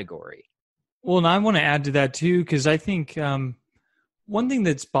category. Well, and I want to add to that too, because I think one thing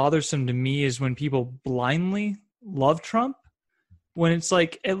that's bothersome to me is when people blindly love Trump, when it's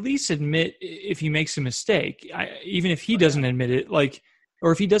at least admit if he makes a mistake, even if he doesn't admit it,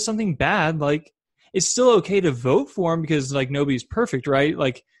 or if he does something bad, it's still okay to vote for him because nobody's perfect, right?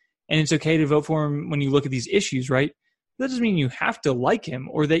 And it's okay to vote for him when you look at these issues, right? That doesn't mean you have to like him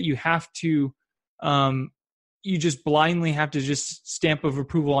or that you have to, you just blindly have to just stamp of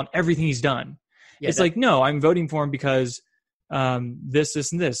approval on everything he's done. Yeah, it's no, I'm voting for him because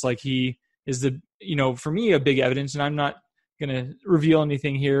this, and this. He is for me, a big evidence, and I'm not going to reveal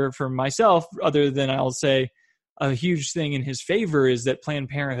anything here for myself other than I'll say, a huge thing in his favor is that Planned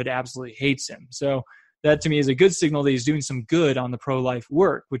Parenthood absolutely hates him. So that to me is a good signal that he's doing some good on the pro-life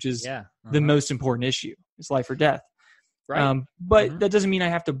work, which is the most important issue. It's life or death. Right. But that doesn't mean I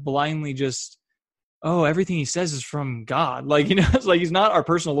have to blindly just, everything he says is from God. It's he's not our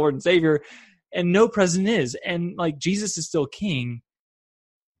personal Lord and Savior, and no president is. And Jesus is still king.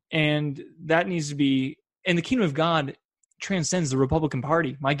 And that needs to be, and the kingdom of God transcends the Republican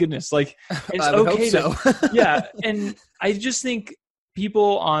Party. My goodness. It's okay so. Yeah. And I just think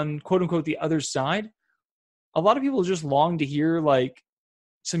people on quote unquote the other side, a lot of people just long to hear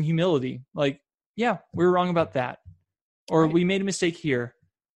some humility. Yeah, we were wrong about that. Or we made a mistake here.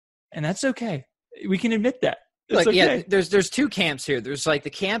 And that's okay. We can admit that. Okay. Yeah, there's two camps here. There's the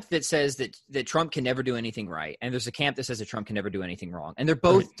camp that says that Trump can never do anything right, and there's a camp that says that Trump can never do anything wrong, and they're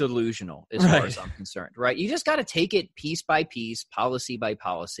both delusional as far as I'm concerned. Right? You just got to take it piece by piece, policy by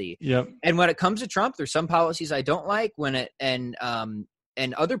policy. Yep. And when it comes to Trump, there's some policies I don't like and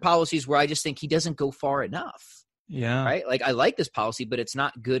other policies where I just think he doesn't go far enough. Yeah. Right. I like this policy, but it's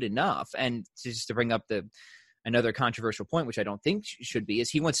not good enough. And just to bring up the another controversial point, which I don't think should be, is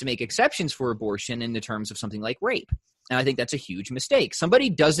he wants to make exceptions for abortion in the terms of something like rape. And I think that's a huge mistake. Somebody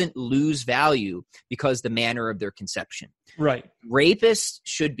doesn't lose value because the manner of their conception. Right. Rapists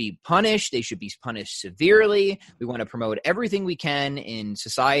should be punished. They should be punished severely. We want to promote everything we can in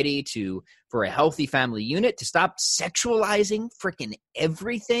society for a healthy family unit, to stop sexualizing freaking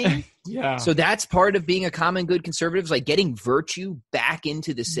everything. Yeah. So that's part of being a common good conservative, like getting virtue back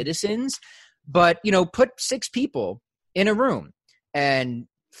into the citizens. But, put 6 people in a room and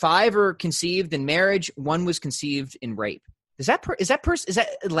 5 are conceived in marriage, 1 was conceived in rape. Is that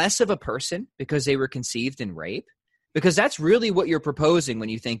less of a person because they were conceived in rape? Because that's really what you're proposing when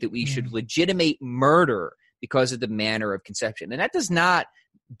you think that we should legitimate murder because of the manner of conception. And that does not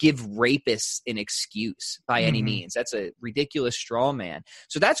give rapists an excuse by any means. That's a ridiculous straw man.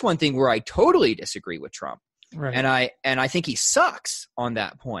 So that's one thing where I totally disagree with Trump. Right. And I think he sucks on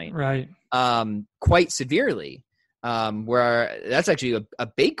that point. Right. Quite severely. Where that's actually a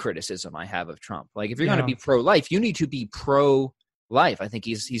big criticism I have of Trump. Like, if you're going to be pro-life, you need to be pro-life. I think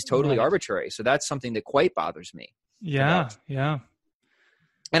he's totally arbitrary. So that's something that quite bothers me. Yeah. Yeah.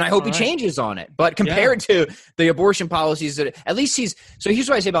 And I hope he changes on it. But compared to the abortion policies that at least so here's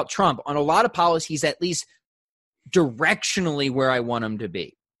what I say about Trump. On a lot of policies, at least directionally where I want him to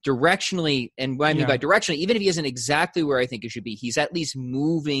be. Directionally, and what I mean by directionally, even if he isn't exactly where I think it should be, he's at least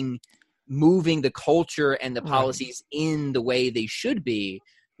moving the culture and the policies in the way they should be.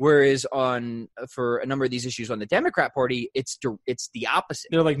 Whereas for a number of these issues on the Democrat Party, it's the opposite.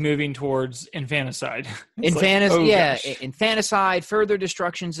 They're like moving towards infanticide. Infanticide, further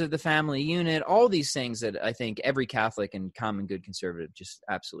destructions of the family unit, all these things that I think every Catholic and common good conservative just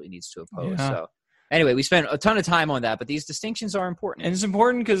absolutely needs to oppose. Yeah. So anyway, we spent a ton of time on that, but these distinctions are important. And it's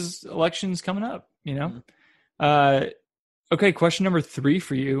important because election's coming up, Okay, question number 3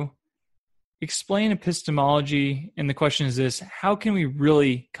 for you. Explain epistemology, and the question is this: how can we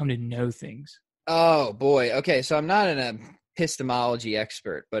really come to know things? Oh boy. Okay, so I'm not an epistemology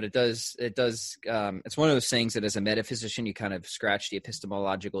expert, but it's one of those things that as a metaphysician you kind of scratch the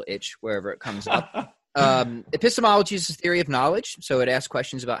epistemological itch wherever it comes up. Epistemology is a theory of knowledge, so it asks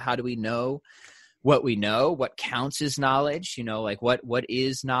questions about how do we know, what counts as knowledge, like what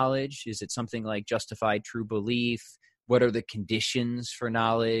is knowledge? Is it something like justified true belief? What are the conditions for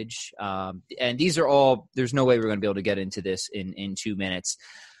knowledge? And these are all, there's no way we're going to be able to get into this in 2 minutes.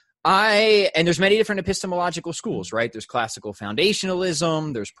 And there's many different epistemological schools, right? There's classical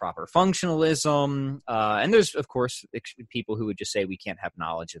foundationalism, there's proper functionalism, and there's, of course, people who would just say we can't have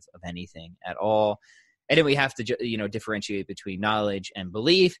knowledge of anything at all. And then we have to, differentiate between knowledge and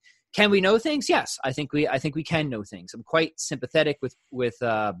belief. Can we know things? Yes, I think we can know things. I'm quite sympathetic with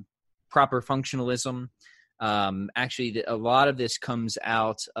proper functionalism. Actually, a lot of this comes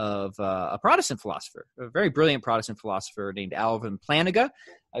out of a Protestant philosopher, a very brilliant Protestant philosopher named Alvin Plantinga.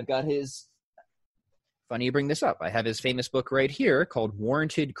 I've got his, funny you bring this up, I have his famous book right here called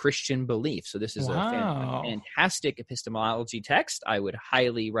Warranted Christian Belief. So this is a fantastic epistemology text. I would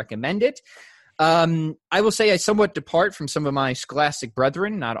highly recommend it. I will say I somewhat depart from some of my scholastic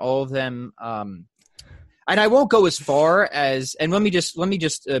brethren, not all of them. And I won't go as far as, and let me just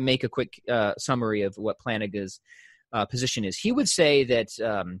make a quick summary of what Plantinga's position is. He would say that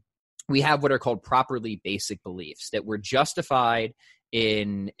we have what are called properly basic beliefs, that we're justified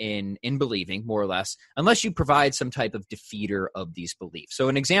in believing, more or less, unless you provide some type of defeater of these beliefs. So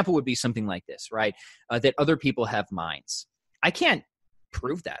an example would be something like this, right? That other people have minds. I can't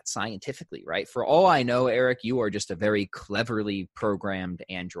prove that scientifically, right? For all I know, Eric, you are just a very cleverly programmed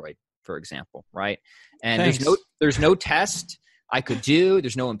android, for example, right? And there's no test I could do.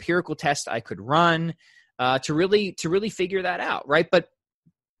 There's no empirical test I could run to really figure that out, right? But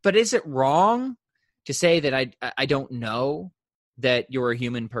is it wrong to say that I don't know that you're a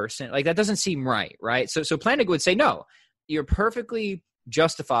human person? Like, that doesn't seem right, right? So Plantinga would say, no, you're perfectly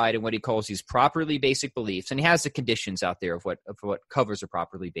justified in what he calls these properly basic beliefs, and he has the conditions out there of what covers a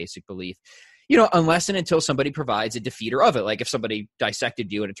properly basic belief. Unless and until somebody provides a defeater of it. Like if somebody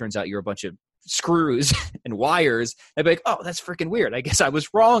dissected you and it turns out you're a bunch of screws and wires, they'd be like, oh, that's freaking weird. I guess I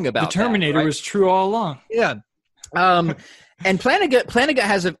was wrong about that. The Terminator was true all along. Yeah. And Plantinga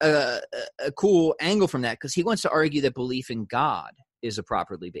has a cool angle from that, because he wants to argue that belief in God is a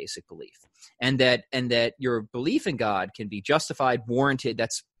properly basic belief, and that your belief in God can be justified, warranted.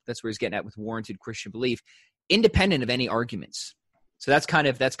 That's where he's getting at with warranted Christian belief, independent of any arguments. So that's kind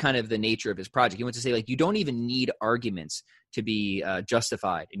of the nature of his project. He wants to say, like, you don't even need arguments to be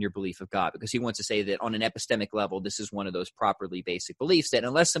justified in your belief of God, because he wants to say that on an epistemic level, this is one of those properly basic beliefs that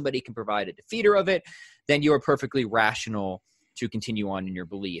unless somebody can provide a defeater of it, then you are perfectly rational to continue on in your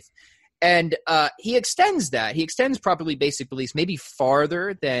belief. And he extends that. He extends properly basic beliefs maybe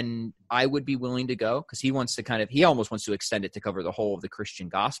farther than I would be willing to go, because he wants to he almost wants to extend it to cover the whole of the Christian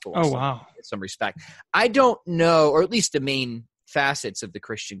gospel. Oh, wow. In some respect. I don't know, or at least the main facets of the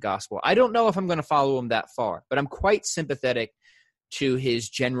Christian gospel. I don't know if I'm going to follow him that far, but I'm quite sympathetic to his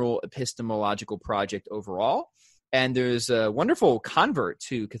general epistemological project overall. And there's a wonderful convert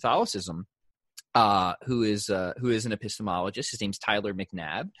to Catholicism who is an epistemologist. His name's Tyler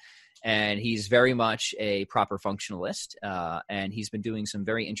McNabb. And he's very much a proper functionalist, and he's been doing some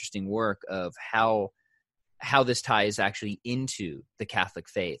very interesting work of how this ties actually into the Catholic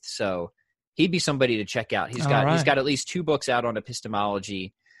faith. So he'd be somebody to check out. He's got at least 2 books out on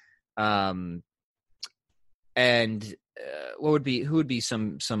epistemology, and who would be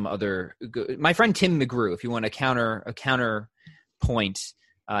some other? My friend Tim McGrew. If you want a counterpoint,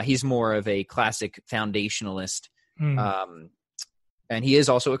 he's more of a classic foundationalist. And he is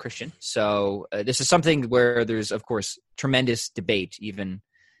also a Christian. So this is something where there's, of course, tremendous debate, even,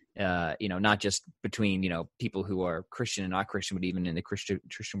 not just between, people who are Christian and not Christian, but even in the Christian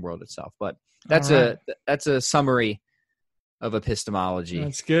world itself. But that's a summary of epistemology.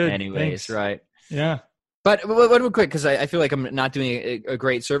 That's good. Anyways, Thanks. Right? Yeah. But real quick, because I feel like I'm not doing a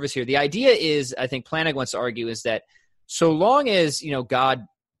great service here. The idea is, I think Planck wants to argue, is that so long as, God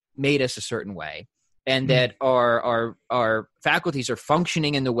made us a certain way, and that our faculties are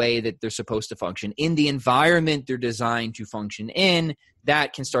functioning in the way that they're supposed to function, in the environment they're designed to function in,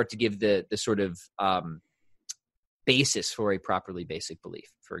 that can start to give the sort of basis for a properly basic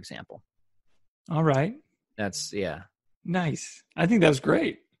belief, for example. All right. Yeah. Nice. I think that was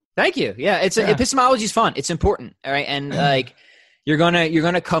great. Thank you. Yeah, epistemology is fun. It's important. All right, and you're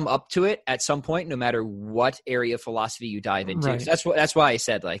gonna come up to it at some point, no matter what area of philosophy you dive into. Right. So that's why I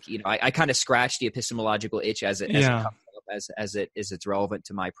said, I kind of scratch the epistemological itch as it comes up, as it's relevant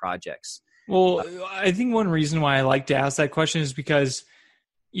to my projects. Well, I think one reason why I like to ask that question is because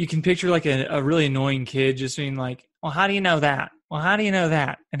you can picture like a really annoying kid just being like, well, how do you know that? Well, how do you know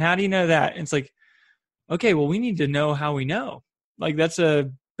that? And how do you know that? And it's like, okay, well, we need to know how we know. Like, that's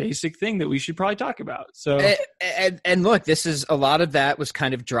a basic thing that we should probably talk about. So, and look, this is a lot of that was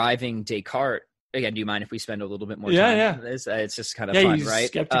kind of driving Descartes. Again, do you mind if we spend a little bit more time on this? It's just kind of fun, he's right?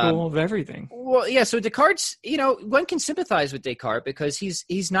 Skeptical of everything. Well, yeah. So Descartes, one can sympathize with Descartes because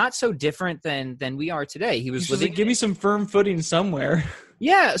he's not so different than we are today. He was living. Like, give me some firm footing somewhere.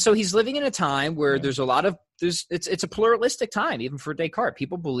 Yeah. So he's living in a time where there's a lot of it's a pluralistic time, even for Descartes.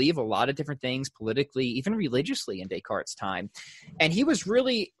 People believe a lot of different things politically, even religiously in Descartes' time. And he was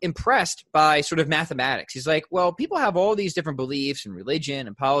really impressed by sort of mathematics. He's like, well, people have all these different beliefs in religion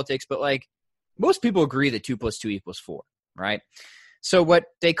and politics, but most people agree that 2 + 2 = 4, right? So what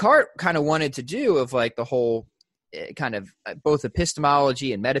Descartes kind of wanted to do of the whole kind of both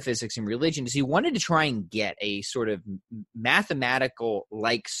epistemology and metaphysics and religion is he wanted to try and get a sort of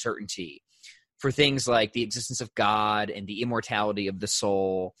mathematical-like certainty for things like the existence of God and the immortality of the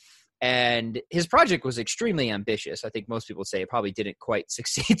soul. And his project was extremely ambitious. I think most people say it probably didn't quite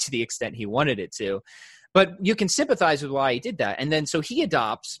succeed to the extent he wanted it to. But you can sympathize with why he did that. And then so he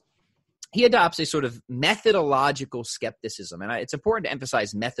adopts a sort of methodological skepticism. And it's important to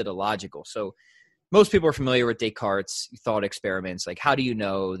emphasize methodological. So most people are familiar with Descartes' thought experiments. Like, how do you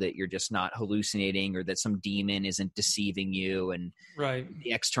know that you're just not hallucinating or that some demon isn't deceiving you and the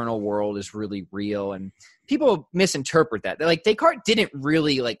external world is really real? And people misinterpret that. They're like, Descartes didn't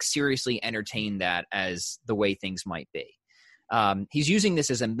really seriously entertain that as the way things might be. He's using this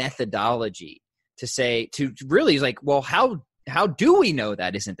as a methodology to really like, well, how do we know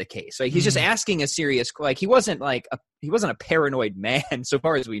that isn't the case? Like, he's just asking a serious, he wasn't a paranoid man so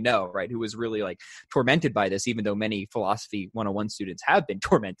far as we know, right? Who was really tormented by this, even though many philosophy 101 students have been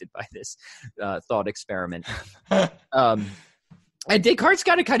tormented by this thought experiment. And Descartes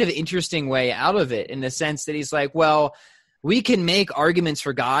got a kind of interesting way out of it in the sense that he's like, well, we can make arguments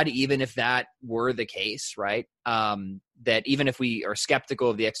for God even if that were the case, right? That even if we are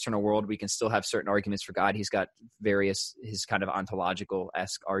skeptical of the external world, we can still have certain arguments for God. He's got his kind of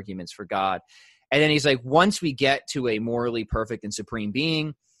ontological-esque arguments for God. And then he's like, once we get to a morally perfect and supreme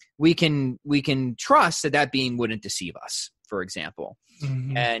being, we can trust that being wouldn't deceive us, for example.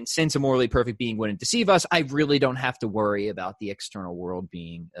 Mm-hmm. And since a morally perfect being wouldn't deceive us, I really don't have to worry about the external world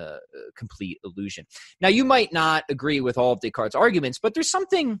being a complete illusion. Now, you might not agree with all of Descartes' arguments, but there's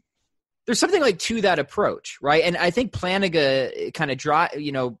something to that approach, right? And I think Plantinga kind of draws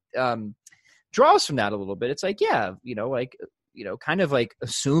from that a little bit. It's like, kind of like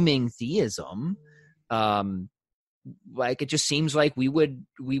assuming theism like, it just seems like we would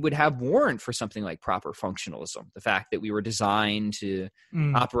have warrant for something like proper functionalism. The fact that we were designed to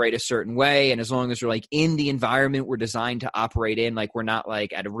operate a certain way. And as long as we're like in the environment we're designed to operate in, like we're not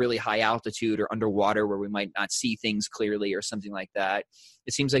like at a really high altitude or underwater where we might not see things clearly or something like that.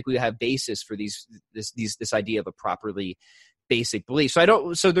 It seems like we have basis for this idea of a properly basic belief.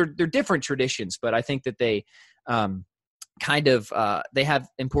 So they're different traditions, but I think that they they have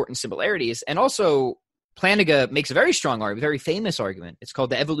important similarities. And also, Plantinga makes a very strong argument, very famous argument. It's called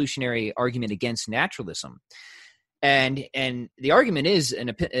the evolutionary argument against naturalism. And the argument is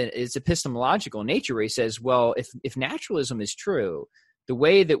it's epistemological in nature, where he says, well, if naturalism is true, the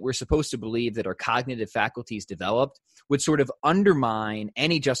way that we're supposed to believe that our cognitive faculties developed would sort of undermine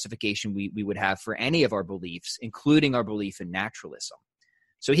any justification we would have for any of our beliefs, including our belief in naturalism.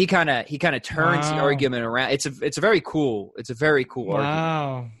 So he kind of turns the argument around. It's a very cool argument.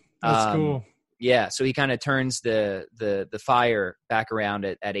 Wow, that's cool. Yeah, so he kind of turns the fire back around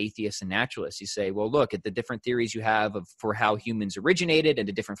at atheists and naturalists. You say, well, look at the different theories you have for how humans originated and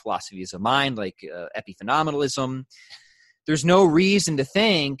the different philosophies of mind, like epiphenomenalism. There's no reason to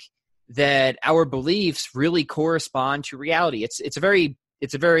think that our beliefs really correspond to reality. It's a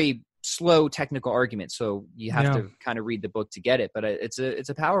very slow technical argument, so you have to kind of read the book to get it. But it's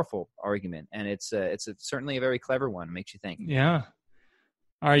a powerful argument, and it's certainly a very clever one. It makes you think. Yeah.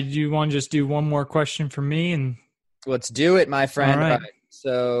 All right, do you want to just do one more question for me? And let's do it, my friend. All right.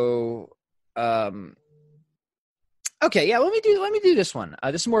 So, okay, yeah, let me do this one.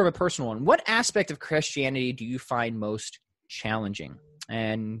 This is more of a personal one. What aspect of Christianity do you find most challenging,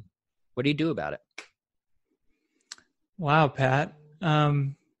 and what do you do about it? Wow, Pat.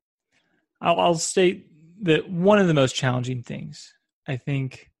 I'll state that one of the most challenging things, I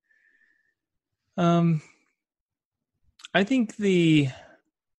think the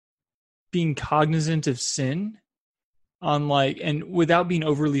being cognizant of sin and without being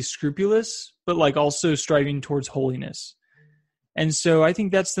overly scrupulous, but like also striving towards holiness. And so I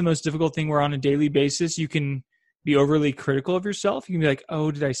think that's the most difficult thing, where on a daily basis, you can be overly critical of yourself. You can be like,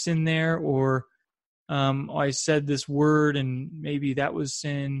 oh, did I sin there? Or I said this word and maybe that was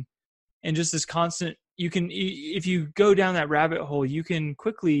sin. And just this constant, if you go down that rabbit hole, you can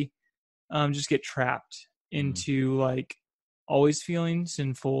quickly just get trapped into like always feeling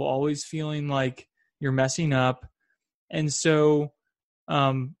sinful, always feeling like you're messing up. And so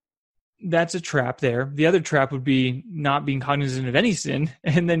that's a trap there. The other trap would be not being cognizant of any sin,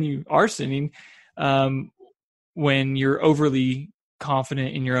 and then you are sinning when you're overly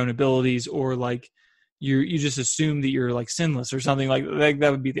confident in your own abilities, or like you just assume that you're like sinless or something like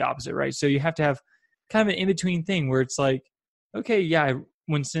that would be the opposite, right? So you have to have kind of an in-between thing where it's like, okay, yeah,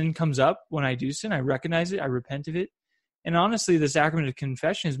 when sin comes up, when I do sin, I recognize it, I repent of it. And honestly, the sacrament of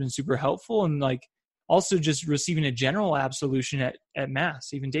confession has been super helpful, and like also just receiving a general absolution at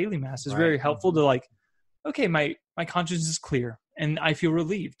Mass, even daily Mass, is very helpful to like, okay, my conscience is clear and I feel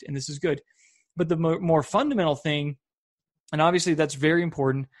relieved and this is good. But the more fundamental thing, and obviously that's very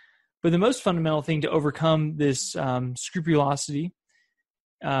important, but the most fundamental thing to overcome this scrupulosity,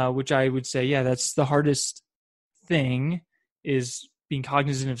 which I would say, that's the hardest thing, is being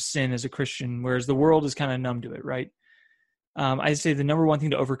cognizant of sin as a Christian, whereas the world is kind of numb to it, right? I'd say the number one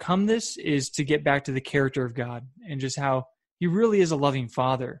thing to overcome this is to get back to the character of God and just how he really is a loving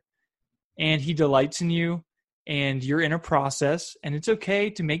Father, and he delights in you, and you're in a process, and it's okay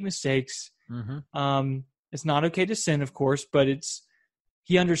to make mistakes. Mm-hmm. It's not okay to sin, of course, but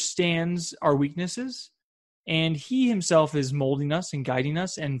he understands our weaknesses, and he himself is molding us and guiding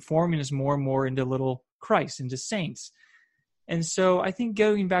us and forming us more and more into little Christ, into saints. And so I think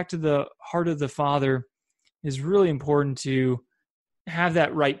going back to the heart of the Father is really important, to have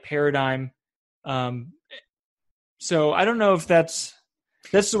that right paradigm. So I don't know if that's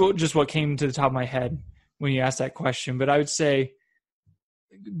just what came to the top of my head when you asked that question, but I would say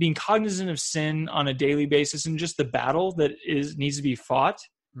being cognizant of sin on a daily basis and just the battle that needs to be fought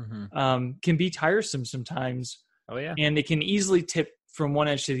can be tiresome sometimes. Oh yeah. And it can easily tip from one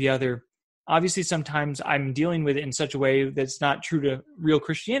edge to the other. Obviously, sometimes I'm dealing with it in such a way that's not true to real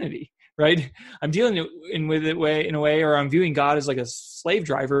Christianity, right? I'm dealing with it in a way, or I'm viewing God as like a slave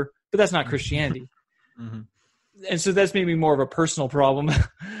driver, but that's not Christianity. Mm-hmm. And so that's maybe more of a personal problem.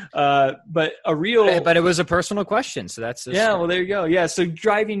 But it was a personal question. So that's well, there you go. Yeah. So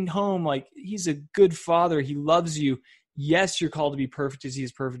driving home, like, he's a good Father. He loves you. Yes, you're called to be perfect as he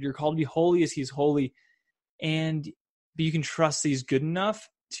is perfect. You're called to be holy as he is holy. But you can trust that he's good enough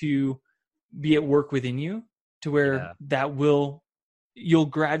to be at work within you, to where you'll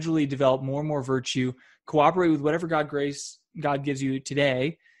gradually develop more and more virtue, cooperate with whatever God gives you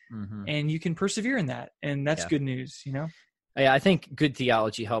today, and you can persevere in that. And that's good news, Yeah, I think good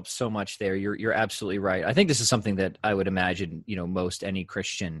theology helps so much there. You're absolutely right. I think this is something that I would imagine, most any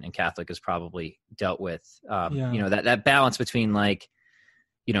Christian and Catholic has probably dealt with. That balance between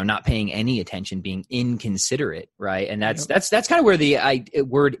not paying any attention, being inconsiderate, right? And that's kind of where the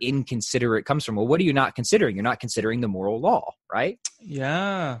word inconsiderate comes from. Well, what are you not considering? You're not considering the moral law, right?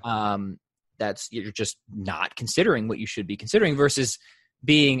 Yeah. You're just not considering what you should be considering versus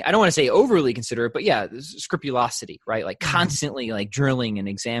being, I don't want to say overly considerate, but scrupulosity, right? Like constantly drilling and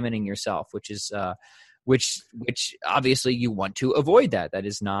examining yourself, which is which obviously you want to avoid that. That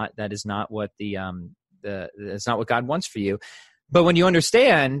is not what that's not what God wants for you. But when you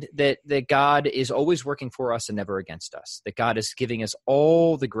understand that God is always working for us and never against us, that God is giving us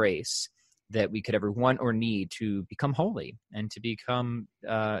all the grace that we could ever want or need to become holy and to become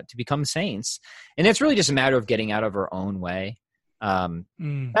saints, and it's really just a matter of getting out of our own way.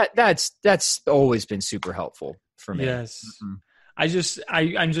 That's always been super helpful for me. Yes. I'm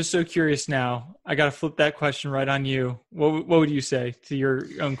just so curious now. I got to flip that question right on you. What would you say to your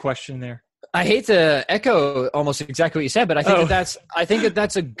own question there? I hate to echo almost exactly what you said, but I think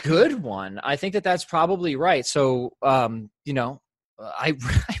that's a good one. I think that's probably right. So, I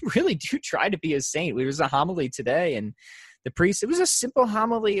really do try to be a saint. There was a homily today, and the priest, it was a simple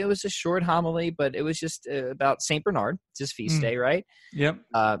homily. It was a short homily, but it was just about St. Bernard. It's his feast day, right? Yep.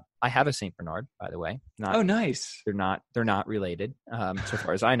 I have a St. Bernard, by the way. Oh, nice. They're not related, so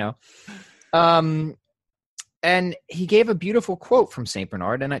far as I know. And he gave a beautiful quote from St.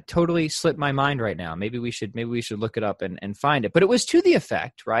 Bernard, and it totally slipped my mind right now. Maybe we should look it up and find it. But it was to the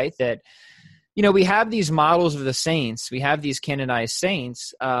effect, right, that, we have these models of the saints. We have these canonized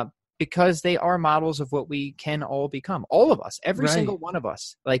saints because they are models of what we can all become. All of us, every single one of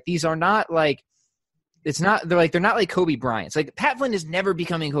us. These are not they're not like Kobe Bryant. It's like Pat Flynn is never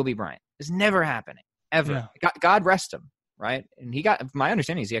becoming Kobe Bryant. It's never happening, ever. Yeah. God rest him. Right. And my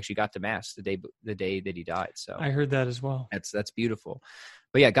understanding is he actually got to mass the day that he died. So I heard that as well. That's beautiful.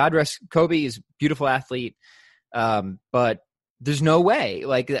 But yeah, God rest Kobe. Is a beautiful athlete. But there's no way,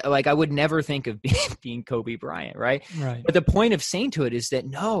 like I would never think of being Kobe Bryant. Right. Right. But the point of sainthood is that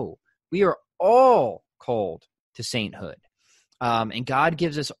no, we are all called to sainthood. And God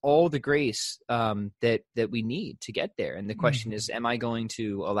gives us all the grace that we need to get there. And the question is, am I going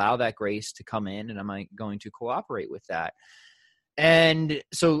to allow that grace to come in, and am I going to cooperate with that? And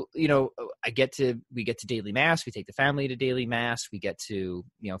so, we get to daily mass. We take the family to daily mass. We get to,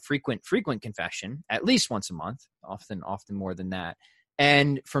 frequent confession at least once a month, often more than that.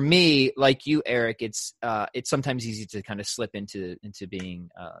 And for me, like you, Eric, it's sometimes easy to kind of slip into being,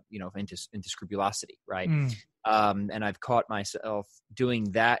 into scrupulosity, right? And I've caught myself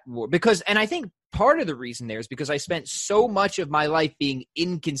doing that more and I think part of the reason there is because I spent so much of my life being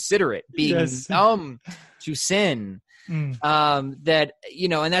inconsiderate, being numb to sin, that,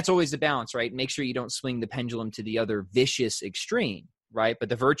 and that's always the balance, right? Make sure you don't swing the pendulum to the other vicious extreme, right? But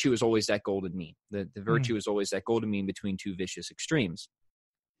the virtue is always that golden mean. The virtue is always that golden mean between two vicious extremes.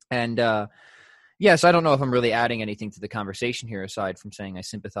 And, yes, I don't know if I'm really adding anything to the conversation here aside from saying I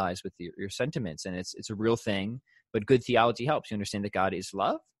sympathize with your sentiments, and it's a real thing. But good theology helps you understand that God is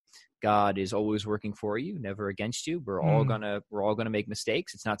love. God is always working for you, never against you. We're all gonna make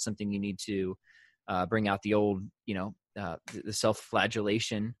mistakes. It's not something you need to bring out the old, the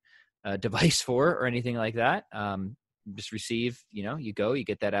self-flagellation device for or anything like that. Just receive, you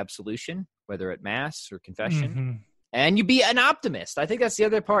get that absolution, whether at mass or confession. And you be an optimist. I think that's the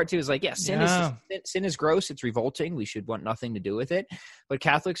other part too. Is like, sin is gross. It's revolting. We should want nothing to do with it. But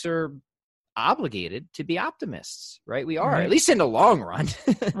Catholics are obligated to be optimists, right? We are, at least in the long run,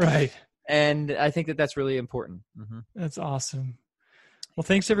 right? And I think that's really important. That's awesome. Well,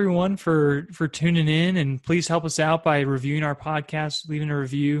 thanks everyone for tuning in, and please help us out by reviewing our podcast, leaving a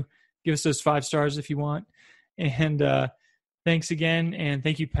review, give us those 5 stars if you want. And thanks again, and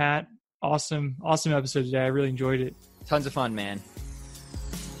thank you, Pat. Awesome episode today. I really enjoyed it. Tons of fun, man.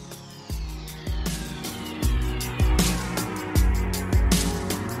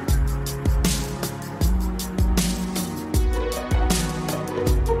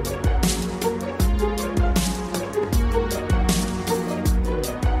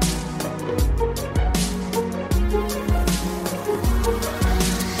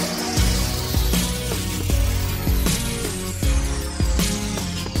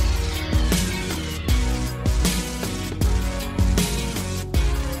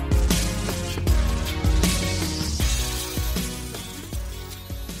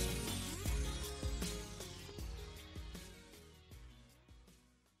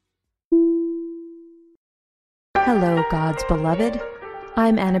 Hello, God's beloved.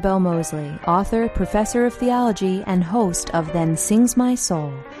 I'm Annabelle Mosley, author, professor of theology, and host of Then Sings My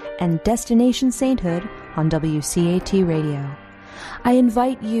Soul and Destination Sainthood on WCAT Radio. I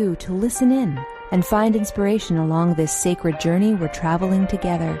invite you to listen in and find inspiration along this sacred journey we're traveling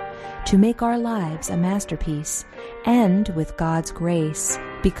together to make our lives a masterpiece and, with God's grace,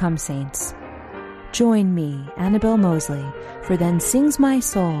 become saints. Join me, Annabelle Mosley, for Then Sings My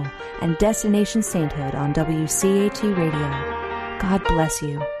Soul and Destination Sainthood on WCAT Radio. God bless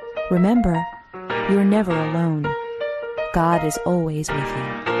you. Remember, you're never alone. God is always with you.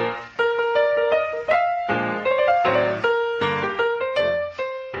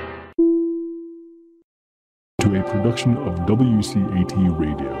 To a production of WCAT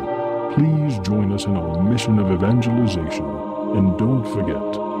Radio. Please join us in our mission of evangelization. And don't forget,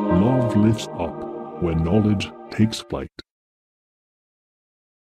 love lifts up when knowledge takes flight.